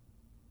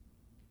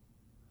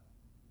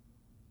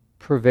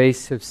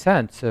 pervasive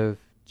sense of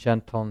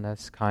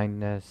gentleness,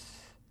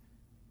 kindness,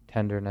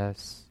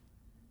 tenderness,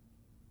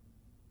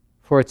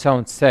 for its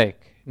own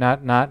sake,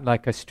 not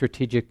like a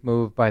strategic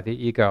move by the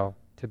ego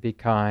to be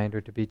kind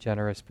or to be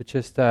generous, but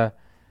just a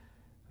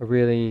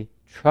really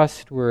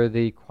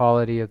trustworthy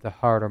quality of the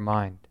heart or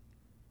mind.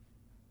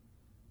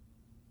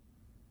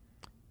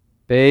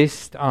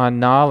 Based on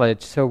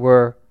knowledge, so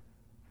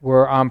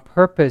we're on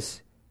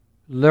purpose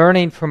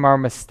learning from our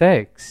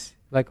mistakes,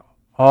 like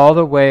all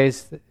the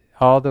ways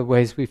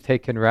we've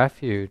taken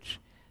refuge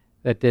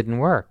that didn't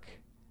work.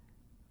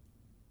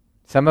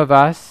 Some of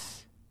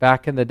us,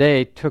 back in the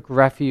day, took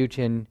refuge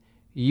in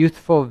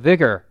youthful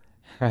vigor,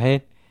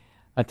 right?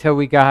 Until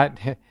we got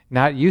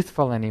not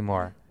youthful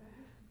anymore.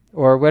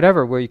 Or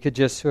whatever, where you could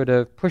just sort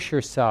of push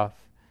yourself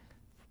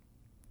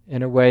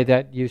in a way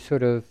that you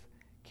sort of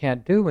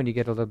can't do when you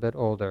get a little bit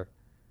older.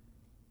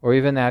 Or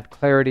even that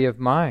clarity of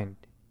mind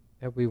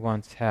that we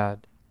once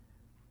had.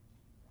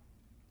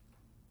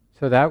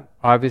 So that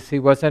obviously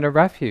wasn't a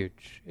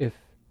refuge if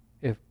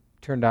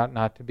turned out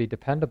not to be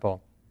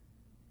dependable.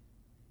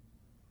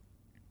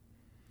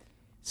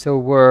 So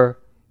we're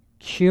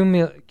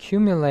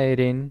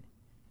accumulating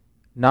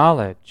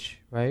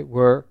knowledge, right?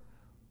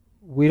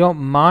 We don't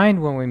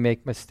mind when we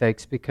make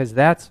mistakes because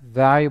that's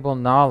valuable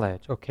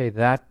knowledge. Okay,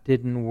 that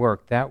didn't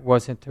work. That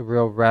wasn't a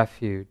real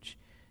refuge.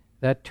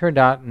 That turned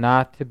out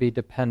not to be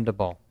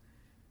dependable.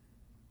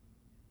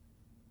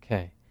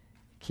 Okay,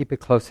 keep it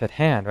close at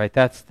hand, right?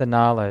 That's the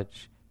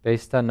knowledge,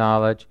 based on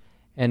knowledge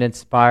and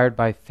inspired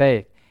by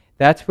faith.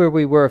 That's where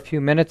we were a few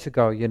minutes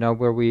ago,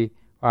 where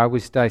I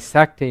was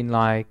dissecting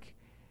like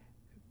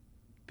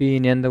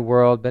being in the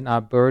world but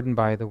not burdened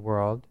by the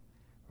world,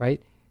 right?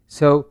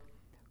 So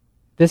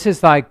this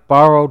is like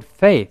borrowed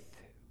faith.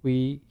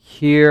 We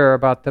hear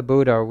about the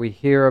Buddha, or we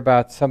hear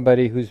about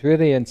somebody who's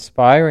really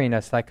inspiring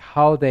us, like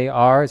how they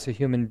are as a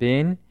human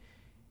being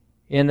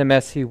in the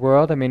messy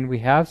world. I mean, we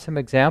have some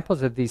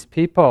examples of these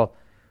people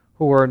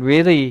who were in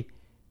really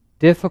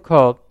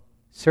difficult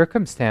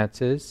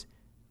circumstances,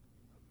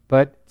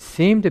 but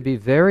seem to be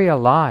very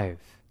alive,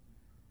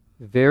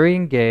 very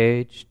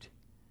engaged,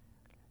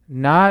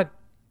 not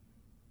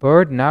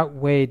burdened, not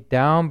weighed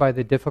down by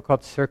the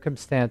difficult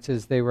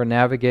circumstances they were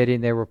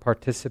navigating, they were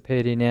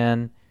participating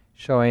in,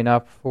 showing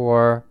up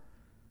for,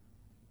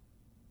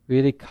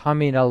 really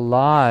coming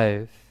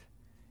alive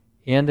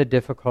in the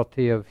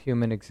difficulty of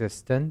human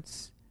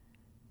existence.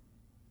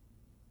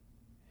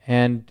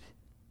 And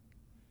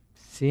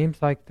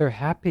seems like they're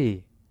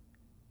happy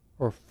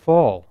or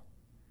full.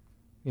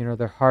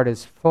 Their heart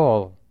is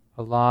full,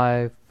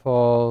 alive,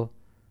 full,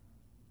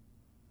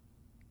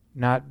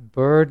 not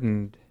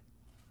burdened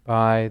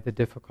by the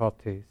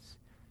difficulties.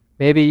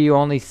 Maybe you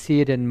only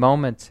see it in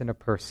moments in a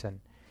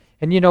person.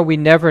 And we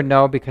never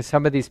know, because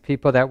some of these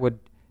people that would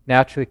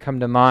naturally come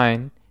to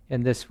mind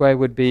in this way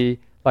would be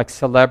like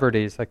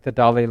celebrities, like the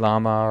Dalai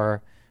Lama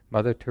or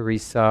Mother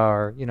Teresa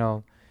or,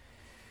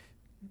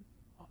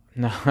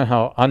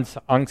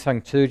 Aung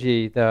San Suu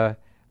Kyi, the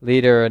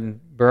leader in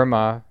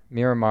Burma,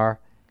 Myanmar.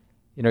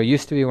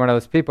 used to be one of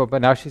those people,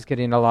 but now she's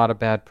getting a lot of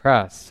bad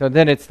press. So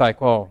then it's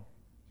like, well,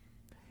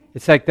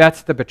 it's like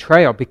that's the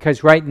betrayal,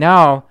 because right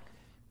now,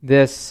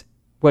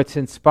 what's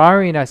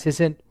inspiring us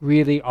isn't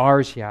really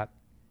ours yet,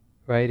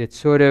 right? It's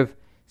sort of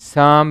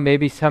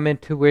maybe some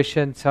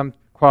intuition, some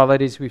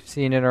qualities we've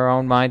seen in our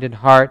own mind and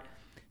heart,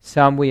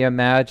 some we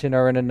imagine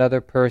are in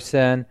another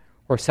person,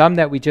 or some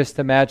that we just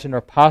imagine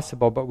are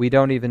possible, but we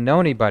don't even know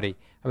anybody.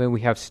 I mean,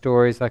 we have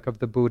stories like of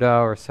the Buddha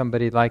or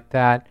somebody like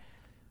that,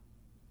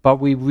 but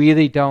we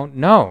really don't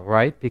know,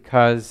 right?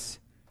 Because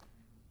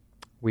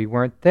we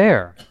weren't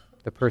there.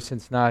 The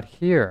person's not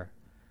here.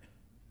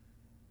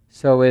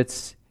 So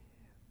it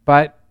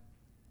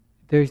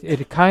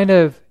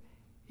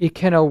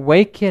can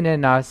awaken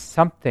in us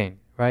something,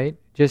 right?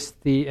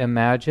 Just the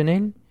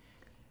imagining.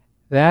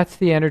 That's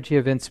the energy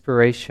of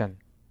inspiration.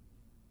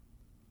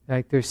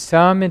 Like there's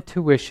some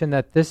intuition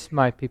that this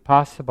might be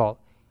possible.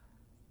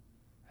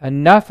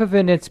 Enough of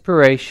an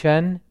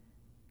inspiration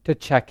to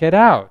check it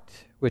out,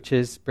 which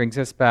brings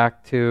us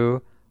back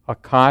to a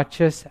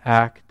conscious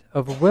act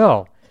of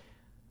will.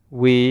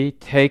 We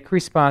take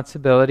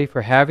responsibility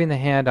for having the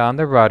hand on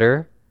the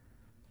rudder,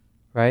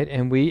 right?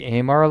 And we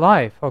aim our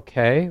life.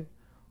 Okay,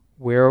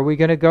 where are we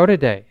going to go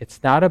today?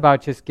 It's not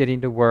about just getting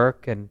to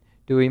work and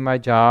doing my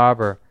job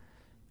or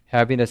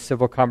having a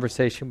civil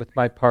conversation with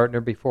my partner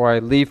before I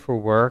leave for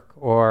work,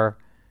 or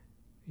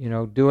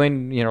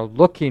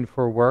looking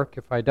for work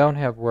if I don't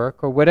have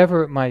work, or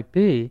whatever it might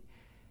be.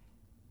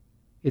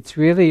 It's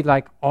really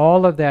like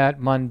all of that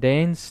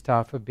mundane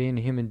stuff of being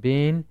a human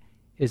being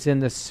is in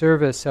the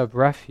service of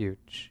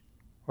refuge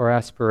or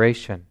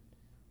aspiration.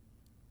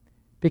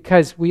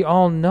 Because we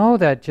all know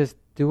that just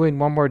doing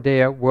one more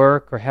day at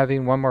work, or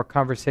having one more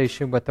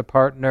conversation with the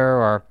partner,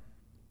 or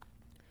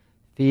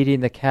feeding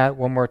the cat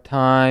one more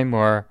time,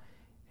 or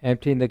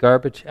emptying the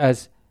garbage,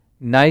 as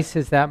nice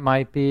as that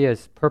might be,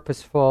 as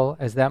purposeful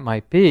as that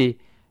might be,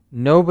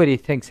 nobody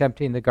thinks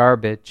emptying the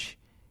garbage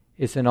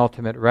is an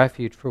ultimate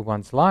refuge for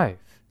one's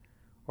life,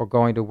 or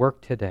going to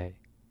work today,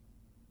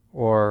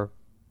 or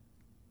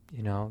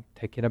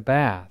taking a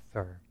bath,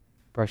 or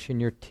brushing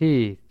your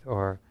teeth,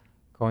 or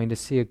going to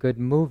see a good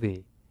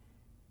movie.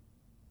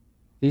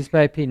 These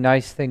might be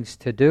nice things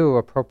to do,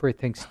 appropriate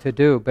things to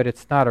do, but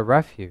it's not a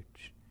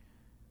refuge.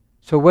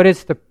 So what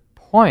is the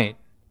point?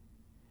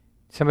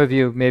 Some of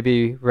you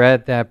maybe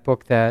read that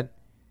book that,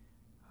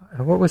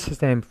 what was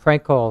his name?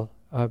 Frankl,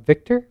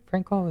 Viktor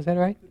Frankl, is that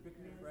right?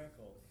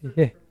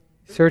 Yeah.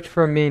 Search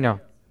for Meaning.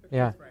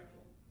 Yeah.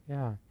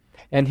 Yeah.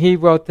 And he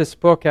wrote this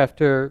book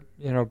after,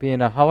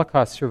 being a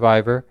Holocaust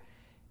survivor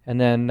and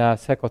then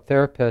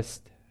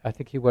psychotherapist. I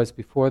think he was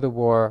before the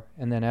war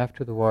and then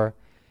after the war,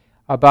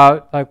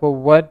 about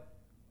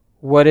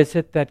what is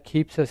it that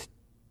keeps us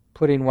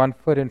putting one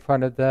foot in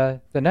front of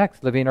the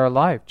next, living our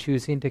life,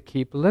 choosing to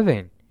keep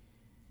living.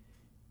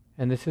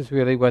 And this is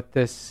really what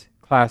this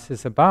class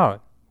is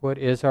about. What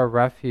is our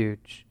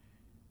refuge?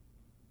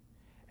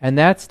 And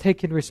that's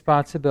taking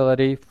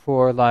responsibility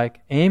for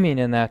aiming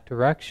in that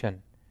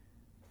direction.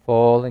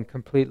 Full and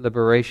complete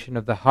liberation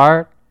of the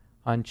heart,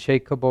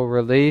 unshakable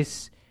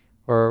release,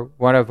 or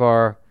one of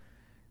our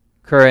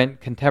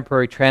current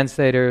contemporary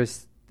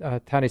translators,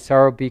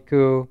 Thanissaro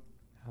Bhikkhu,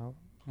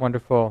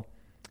 wonderful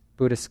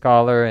Buddhist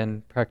scholar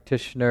and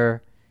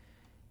practitioner,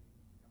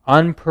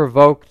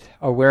 unprovoked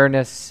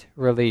awareness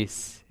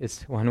release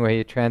is one way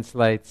he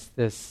translates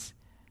this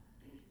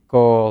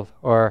goal,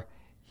 or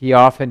he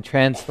often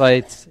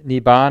translates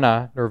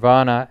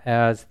nirvana,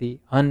 as the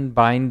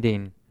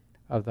unbinding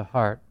of the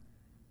heart.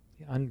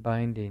 The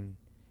unbinding,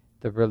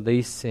 the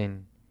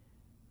releasing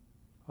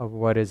of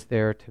what is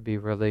there to be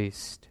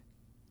released.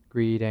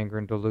 Greed, anger,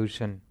 and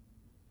delusion.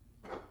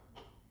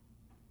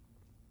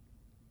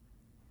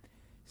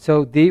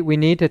 So we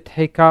need to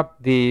take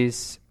up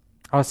these.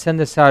 I'll send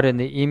this out in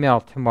the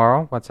email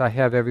tomorrow once I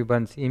have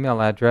everyone's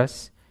email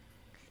address.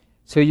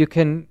 So you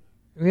can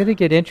really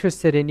get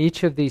interested in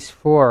each of these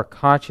four: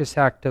 conscious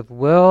act of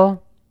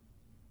will,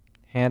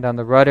 hand on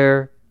the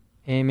rudder,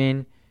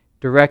 aiming,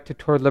 directed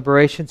toward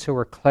liberation. So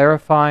we're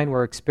clarifying,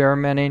 we're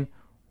experimenting.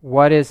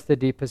 What is the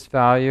deepest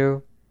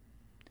value?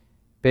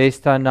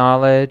 Based on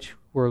knowledge,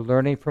 we're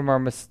learning from our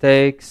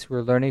mistakes,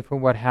 we're learning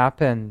from what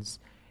happens,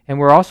 and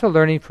we're also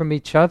learning from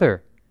each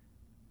other.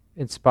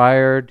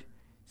 Inspired,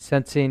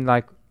 sensing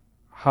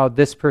how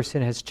this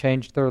person has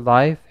changed their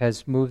life,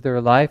 has moved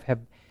their life,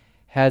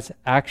 has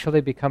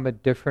actually become a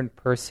different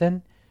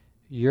person.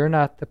 You're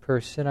not the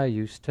person I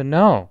used to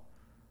know.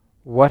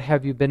 What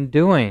have you been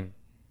doing?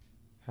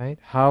 Right?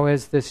 How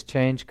has this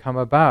change come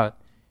about?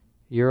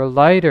 You're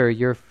lighter,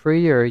 you're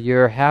freer,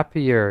 you're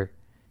happier,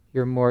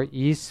 you're more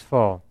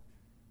easeful.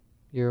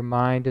 Your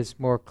mind is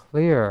more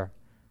clear.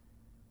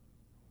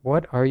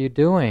 What are you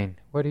doing?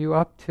 What are you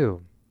up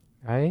to?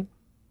 Right?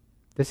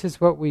 This is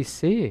what we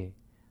see.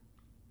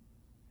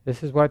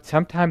 This is what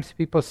sometimes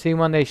people see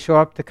when they show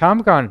up to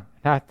Common.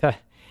 Not that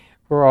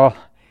we're all,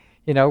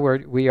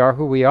 we are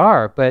who we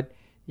are, but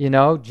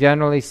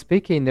generally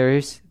speaking,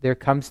 there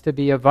comes to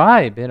be a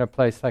vibe in a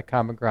place like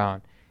Common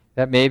Ground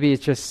that maybe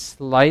it's just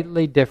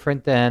slightly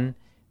different than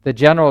the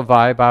general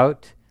vibe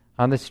out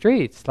on the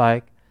streets.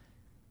 Like,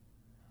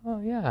 oh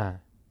yeah,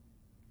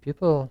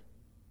 people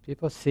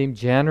seem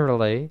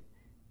generally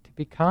to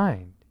be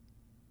kind,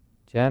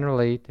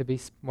 generally to be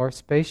more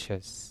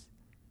spacious,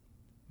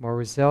 more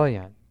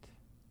resilient,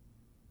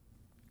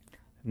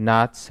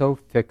 not so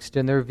fixed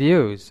in their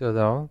views,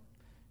 although,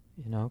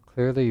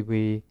 clearly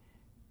we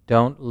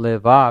don't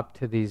live up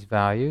to these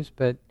values,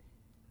 but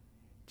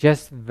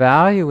just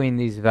valuing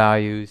these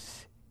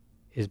values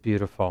is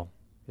beautiful,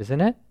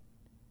 isn't it?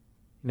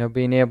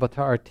 Being able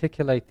to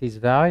articulate these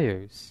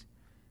values.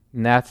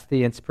 And that's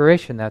the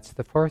inspiration, that's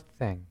the fourth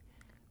thing,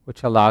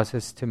 which allows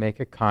us to make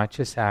a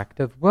conscious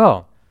act of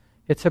will.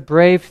 It's a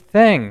brave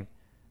thing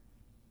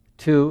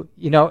to,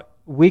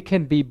 we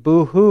can be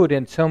boo-hooed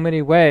in so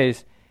many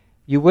ways.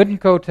 You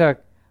wouldn't go to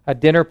a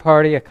dinner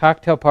party, a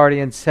cocktail party,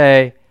 and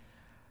say,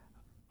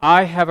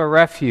 I have a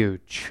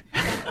refuge.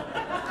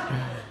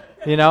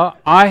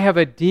 I have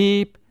a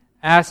deep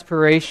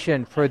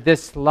aspiration for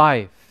this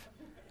life.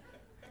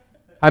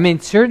 I mean,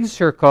 certain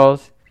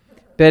circles,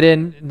 but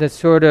in the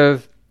sort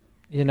of,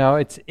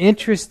 it's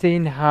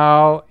interesting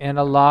how in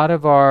a lot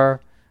of our,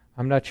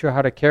 I'm not sure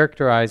how to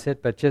characterize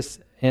it, but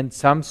just in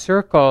some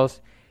circles,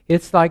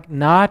 it's like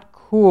not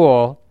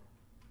cool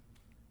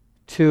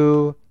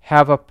to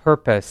have a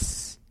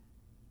purpose.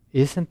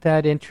 Isn't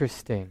that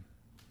interesting?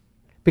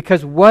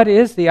 Because what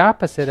is the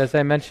opposite, as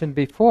I mentioned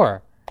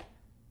before?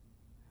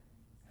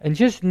 And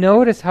just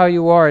notice how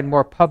you are in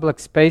more public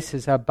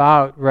spaces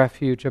about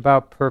refuge,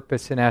 about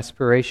purpose and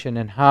aspiration,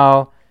 and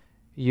how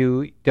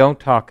you don't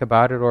talk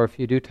about it, or if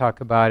you do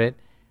talk about it,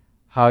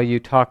 how you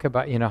talk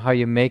about, how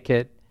you make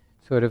it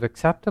sort of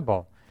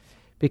acceptable.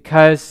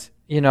 Because,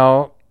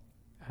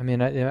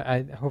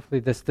 I hopefully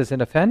this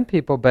doesn't offend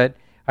people, but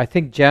I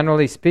think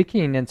generally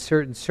speaking in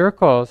certain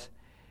circles,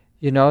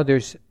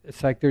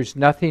 there's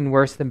nothing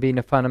worse than being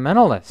a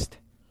fundamentalist.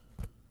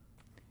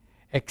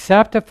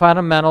 Except a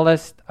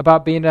fundamentalist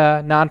about being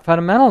a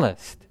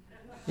non-fundamentalist.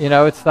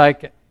 It's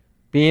like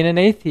being an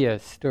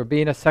atheist or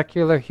being a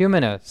secular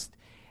humanist,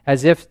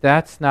 as if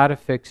that's not a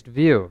fixed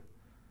view.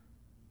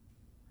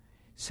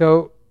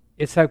 So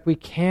it's like we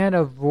can't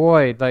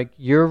avoid, like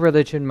your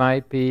religion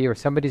might be, or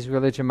somebody's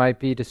religion might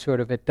be, to sort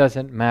of, it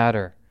doesn't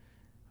matter.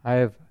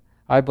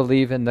 I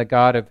believe in the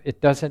God of,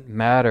 it doesn't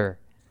matter.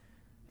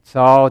 It's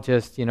all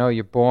just,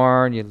 you're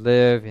born, you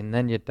live, and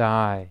then you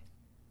die.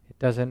 It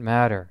doesn't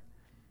matter.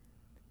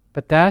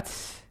 But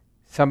that's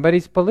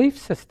somebody's belief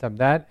system.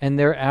 That and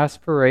their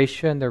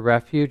aspiration, their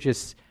refuge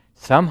is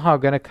somehow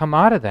going to come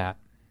out of that.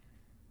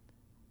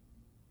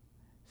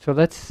 So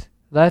let's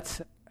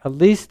at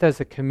least as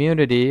a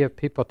community of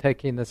people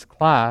taking this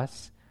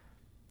class,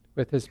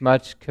 with as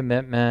much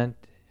commitment,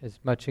 as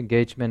much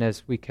engagement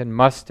as we can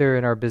muster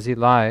in our busy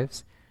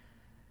lives,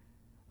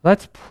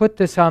 let's put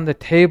this on the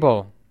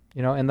table,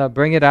 and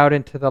bring it out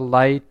into the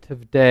light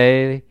of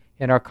day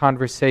in our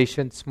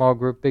conversations, small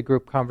group, big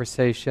group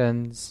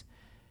conversations,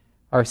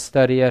 our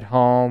study at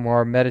home, or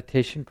our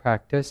meditation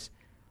practice.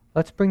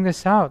 Let's bring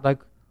this out. Like,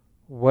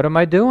 what am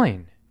I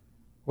doing?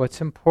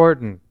 What's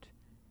important?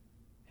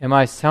 Am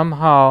I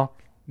somehow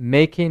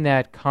making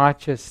that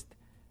conscious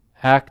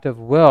act of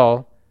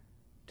will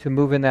to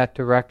move in that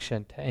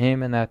direction, to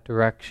aim in that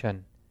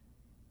direction?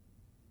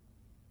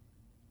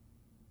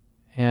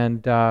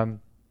 And am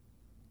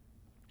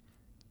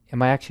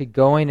I actually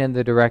going in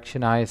the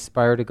direction I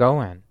aspire to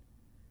go in?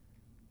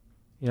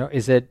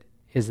 Is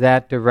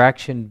that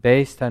direction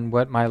based on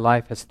what my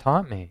life has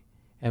taught me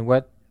and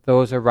what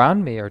those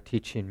around me are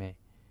teaching me?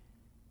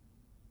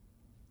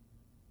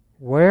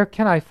 Where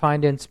can I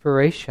find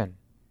inspiration?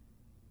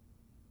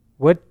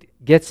 What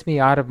gets me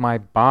out of my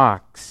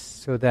box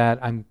so that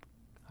I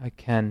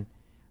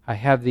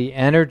have the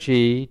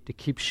energy to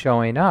keep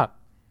showing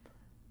up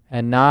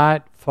and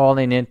not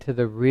falling into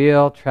the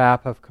real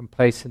trap of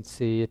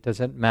complacency? It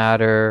doesn't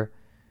matter.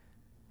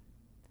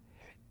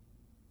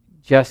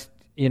 Just,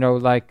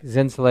 like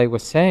Zinzale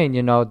was saying,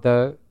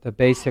 the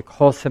basic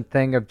wholesome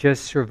thing of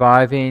just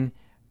surviving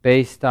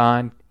based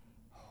on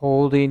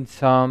holding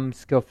some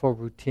skillful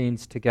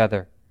routines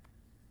together,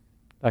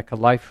 like a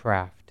life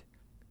raft,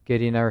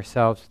 getting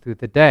ourselves through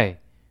the day.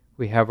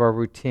 We have our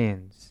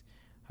routines.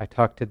 I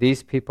talk to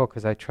these people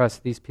because I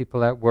trust these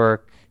people at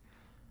work.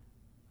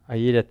 I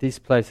eat at these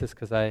places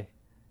because they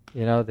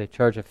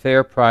charge a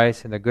fair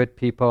price and they're good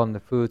people and the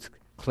food's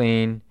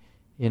clean,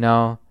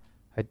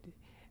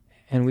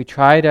 and we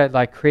try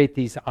to create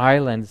these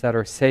islands that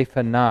are safe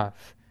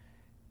enough,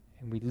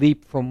 and we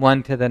leap from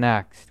one to the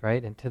next,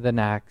 right, and to the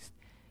next.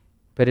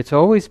 But it's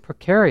always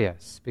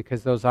precarious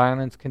because those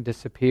islands can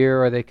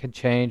disappear, or they can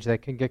change, they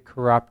can get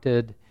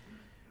corrupted.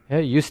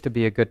 It used to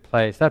be a good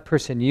place. That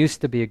person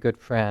used to be a good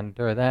friend,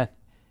 or that,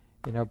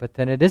 but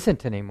then it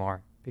isn't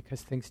anymore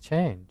because things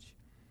change.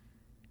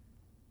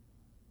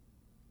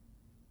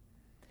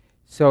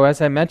 So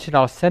as I mentioned,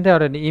 I'll send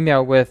out an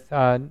email with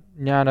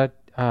Jnana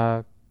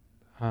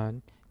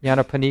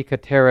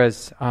Panika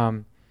Thera's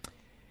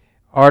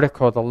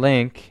article, the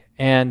link,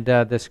 and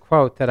this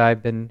quote that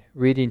I've been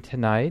reading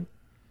tonight.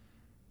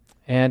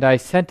 And I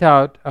sent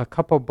out a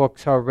couple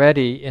books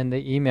already in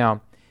the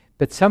email.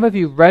 But some of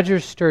you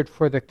registered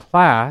for the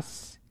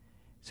class,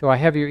 so I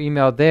have your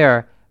email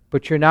there,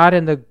 but you're not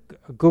in the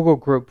Google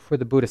group for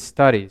the Buddhist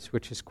Studies,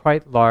 which is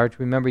quite large.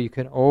 Remember, you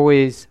can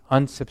always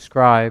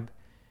unsubscribe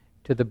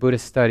to the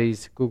Buddhist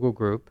Studies Google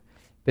group.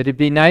 But it'd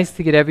be nice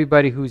to get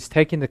everybody who's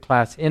taking the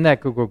class in that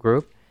Google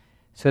group.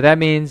 So that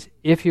means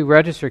if you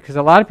register, because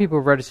a lot of people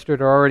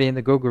registered are already in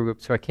the Google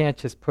group, so I can't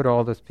just put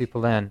all those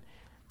people in.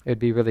 It would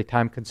be really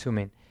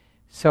time-consuming.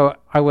 So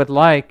I would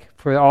like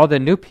for all the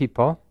new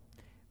people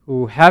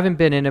who haven't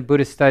been in a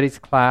Buddhist Studies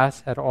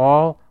class at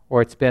all,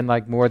 or it's been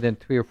like more than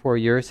 3 or 4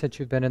 years since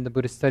you've been in the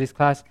Buddhist Studies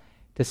class,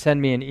 to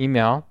send me an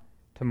email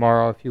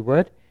tomorrow if you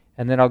would,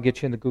 and then I'll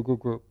get you in the Google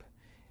group.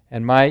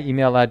 And my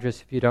email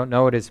address, if you don't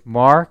know it, is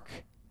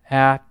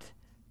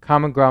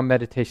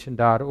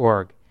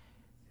mark@commongroundmeditation.org.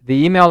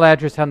 The email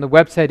address on the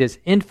website is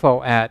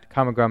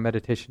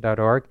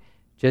info@commongroundmeditation.org.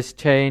 Just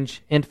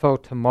change info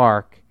to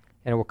Mark,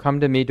 and it will come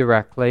to me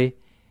directly,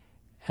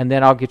 and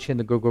then I'll get you in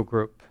the Google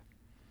group.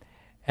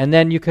 And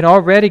then you can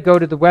already go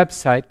to the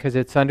website, because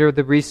it's under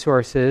the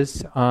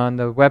resources on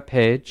the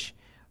webpage,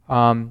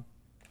 and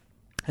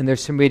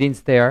there's some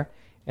readings there.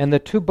 And the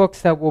 2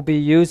 books that we'll be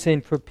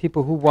using for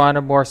people who want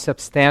a more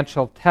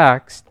substantial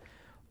text,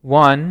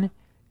 one,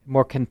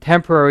 more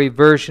contemporary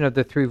version of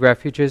the 3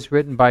 Refuges,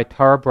 written by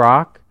Tara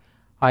Brach.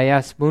 I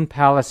asked Moon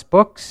Palace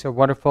Books, a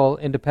wonderful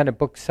independent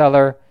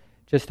bookseller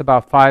just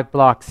about 5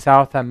 blocks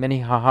south on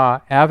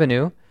Minnehaha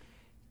Avenue.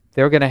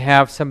 They're going to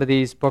have some of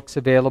these books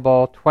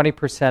available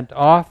 20%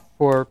 off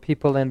for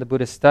people in the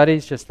Buddhist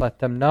Studies. Just let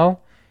them know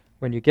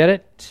when you get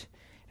it.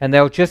 And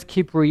they'll just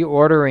keep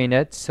reordering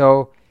it,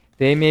 so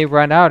they may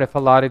run out if a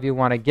lot of you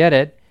want to get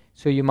it,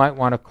 so you might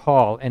want to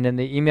call. And in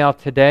the email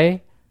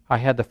today, I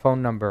had the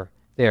phone number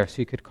there,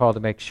 so you could call to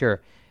make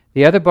sure.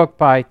 The other book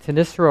by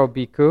Thanissaro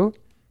Bhikkhu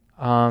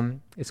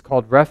is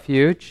called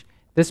Refuge.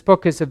 This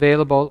book is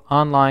available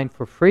online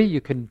for free. You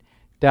can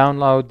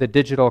download the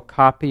digital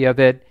copy of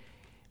it.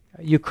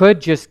 You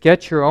could just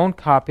get your own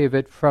copy of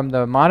it from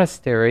the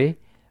monastery,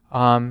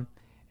 and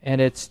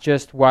it's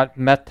just Wat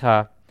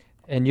Metta.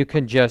 And you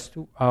can just,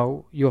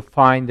 you'll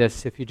find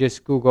this if you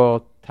just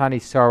Google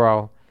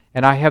Thanissaro.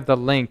 And I have the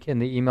link in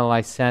the email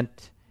I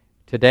sent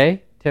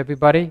today to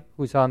everybody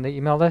who's on the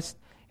email list.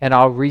 And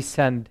I'll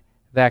resend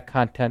that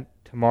content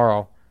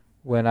tomorrow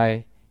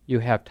when you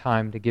have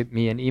time to give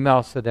me an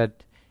email so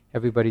that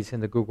everybody's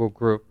in the Google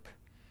group.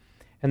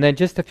 And then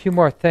just a few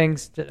more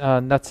things,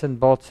 nuts and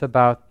bolts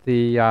about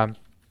the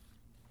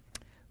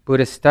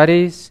Buddhist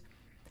Studies.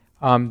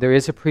 There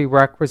is a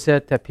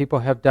prerequisite that people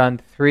have done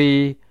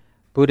 3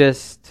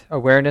 Buddhist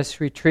awareness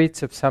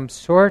retreats of some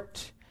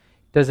sort.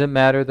 Doesn't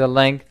matter the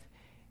length.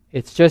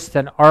 It's just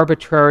an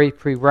arbitrary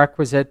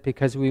prerequisite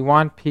because we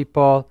want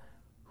people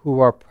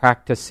who are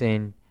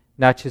practicing,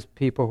 not just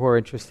people who are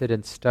interested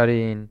in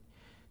studying.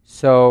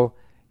 So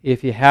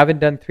if you haven't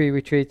done 3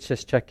 retreats,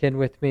 just check in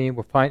with me.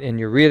 We'll find, and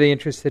you're really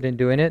interested in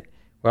doing it,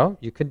 well,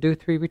 you can do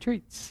 3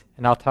 retreats.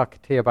 And I'll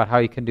talk to you about how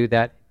you can do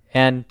that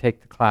and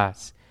take the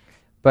class.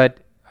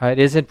 But it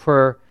isn't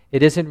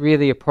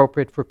really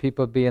appropriate for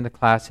people to be in the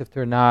class if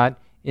they're not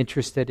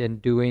interested in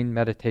doing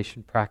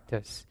meditation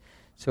practice.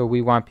 So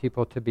we want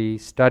people to be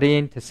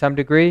studying to some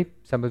degree.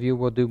 Some of you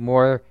will do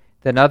more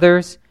than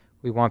others.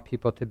 We want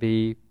people to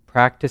be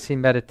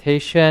practicing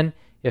meditation,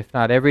 if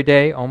not every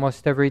day,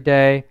 almost every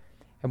day.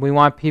 And we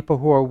want people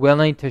who are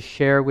willing to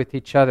share with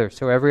each other.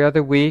 So every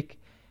other week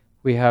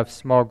we have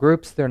small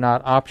groups. They're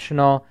not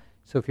optional.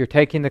 So if you're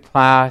taking the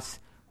class,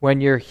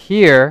 when you're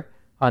here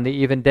on the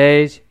even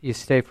days, you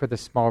stay for the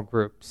small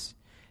groups.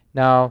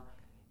 Now,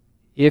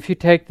 if you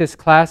take this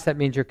class, that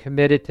means you're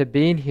committed to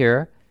being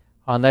here,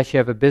 unless you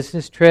have a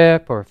business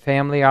trip or a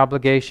family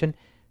obligation.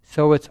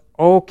 So it's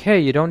okay.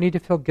 You don't need to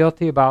feel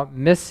guilty about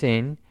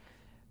missing,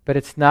 but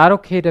it's not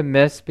okay to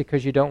miss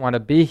because you don't want to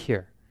be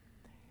here.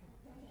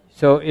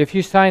 So if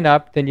you sign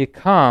up, then you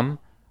come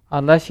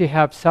unless you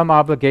have some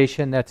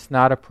obligation that's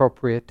not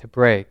appropriate to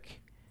break.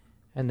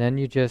 And then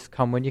you just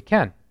come when you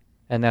can.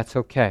 And that's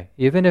okay.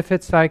 Even if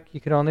it's like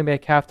you can only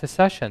make half the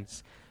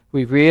sessions.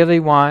 We really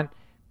want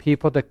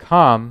people to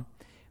come.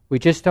 We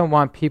just don't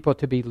want people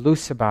to be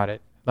loose about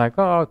it. Like,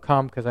 oh, I'll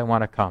come because I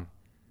want to come.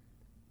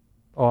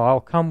 Or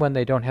I'll come when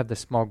they don't have the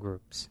small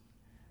groups.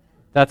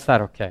 That's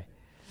not okay.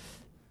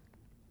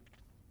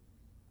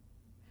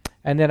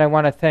 And then I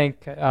want to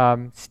thank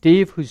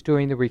Steve, who's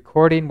doing the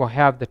recording. We'll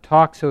have the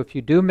talk. So if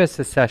you do miss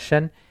a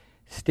session,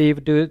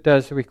 Steve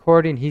does the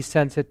recording. He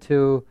sends it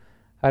to,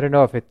 I don't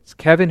know if it's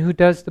Kevin who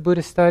does the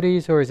Buddhist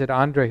Studies, or is it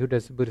Andre who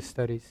does the Buddhist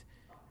Studies?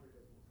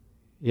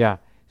 Yeah.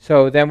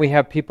 So then we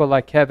have people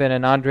like Kevin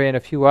and Andre and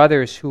a few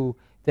others who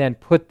then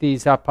put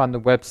these up on the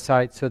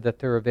website so that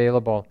they're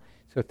available.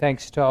 So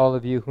thanks to all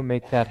of you who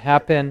make that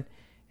happen.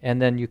 And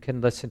then you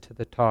can listen to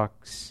the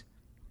talks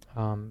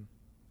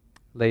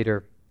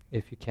later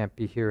if you can't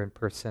be here in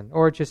person.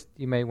 Or just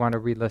you may want to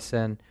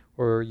re-listen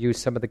or use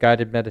some of the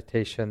guided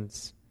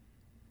meditations.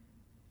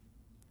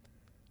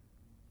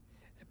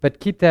 But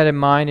keep that in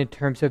mind in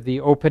terms of the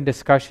open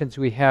discussions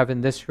we have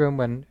in this room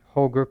when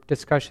whole group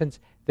discussions,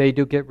 they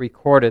do get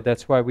recorded.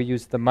 That's why we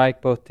use the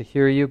mic both to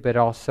hear you, but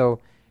also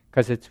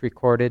because it's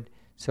recorded.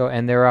 So,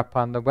 and they're up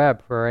on the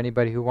web for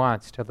anybody who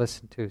wants to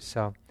listen to.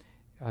 So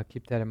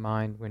keep that in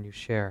mind when you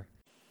share.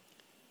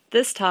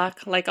 This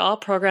talk, like all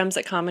programs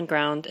at Common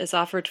Ground, is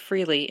offered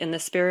freely in the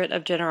spirit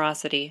of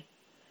generosity.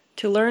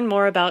 To learn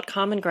more about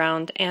Common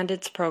Ground and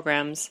its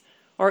programs,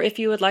 or if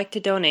you would like to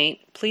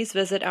donate, please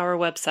visit our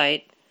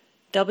website,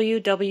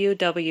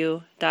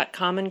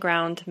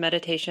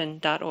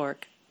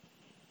 www.commongroundmeditation.org.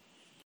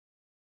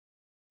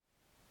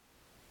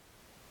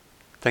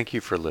 Thank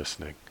you for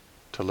listening.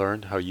 To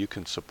learn how you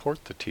can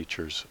support the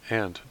teachers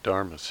and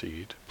Dharma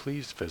Seed,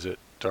 please visit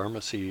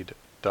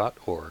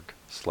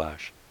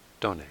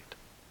dharmaseed.org/donate.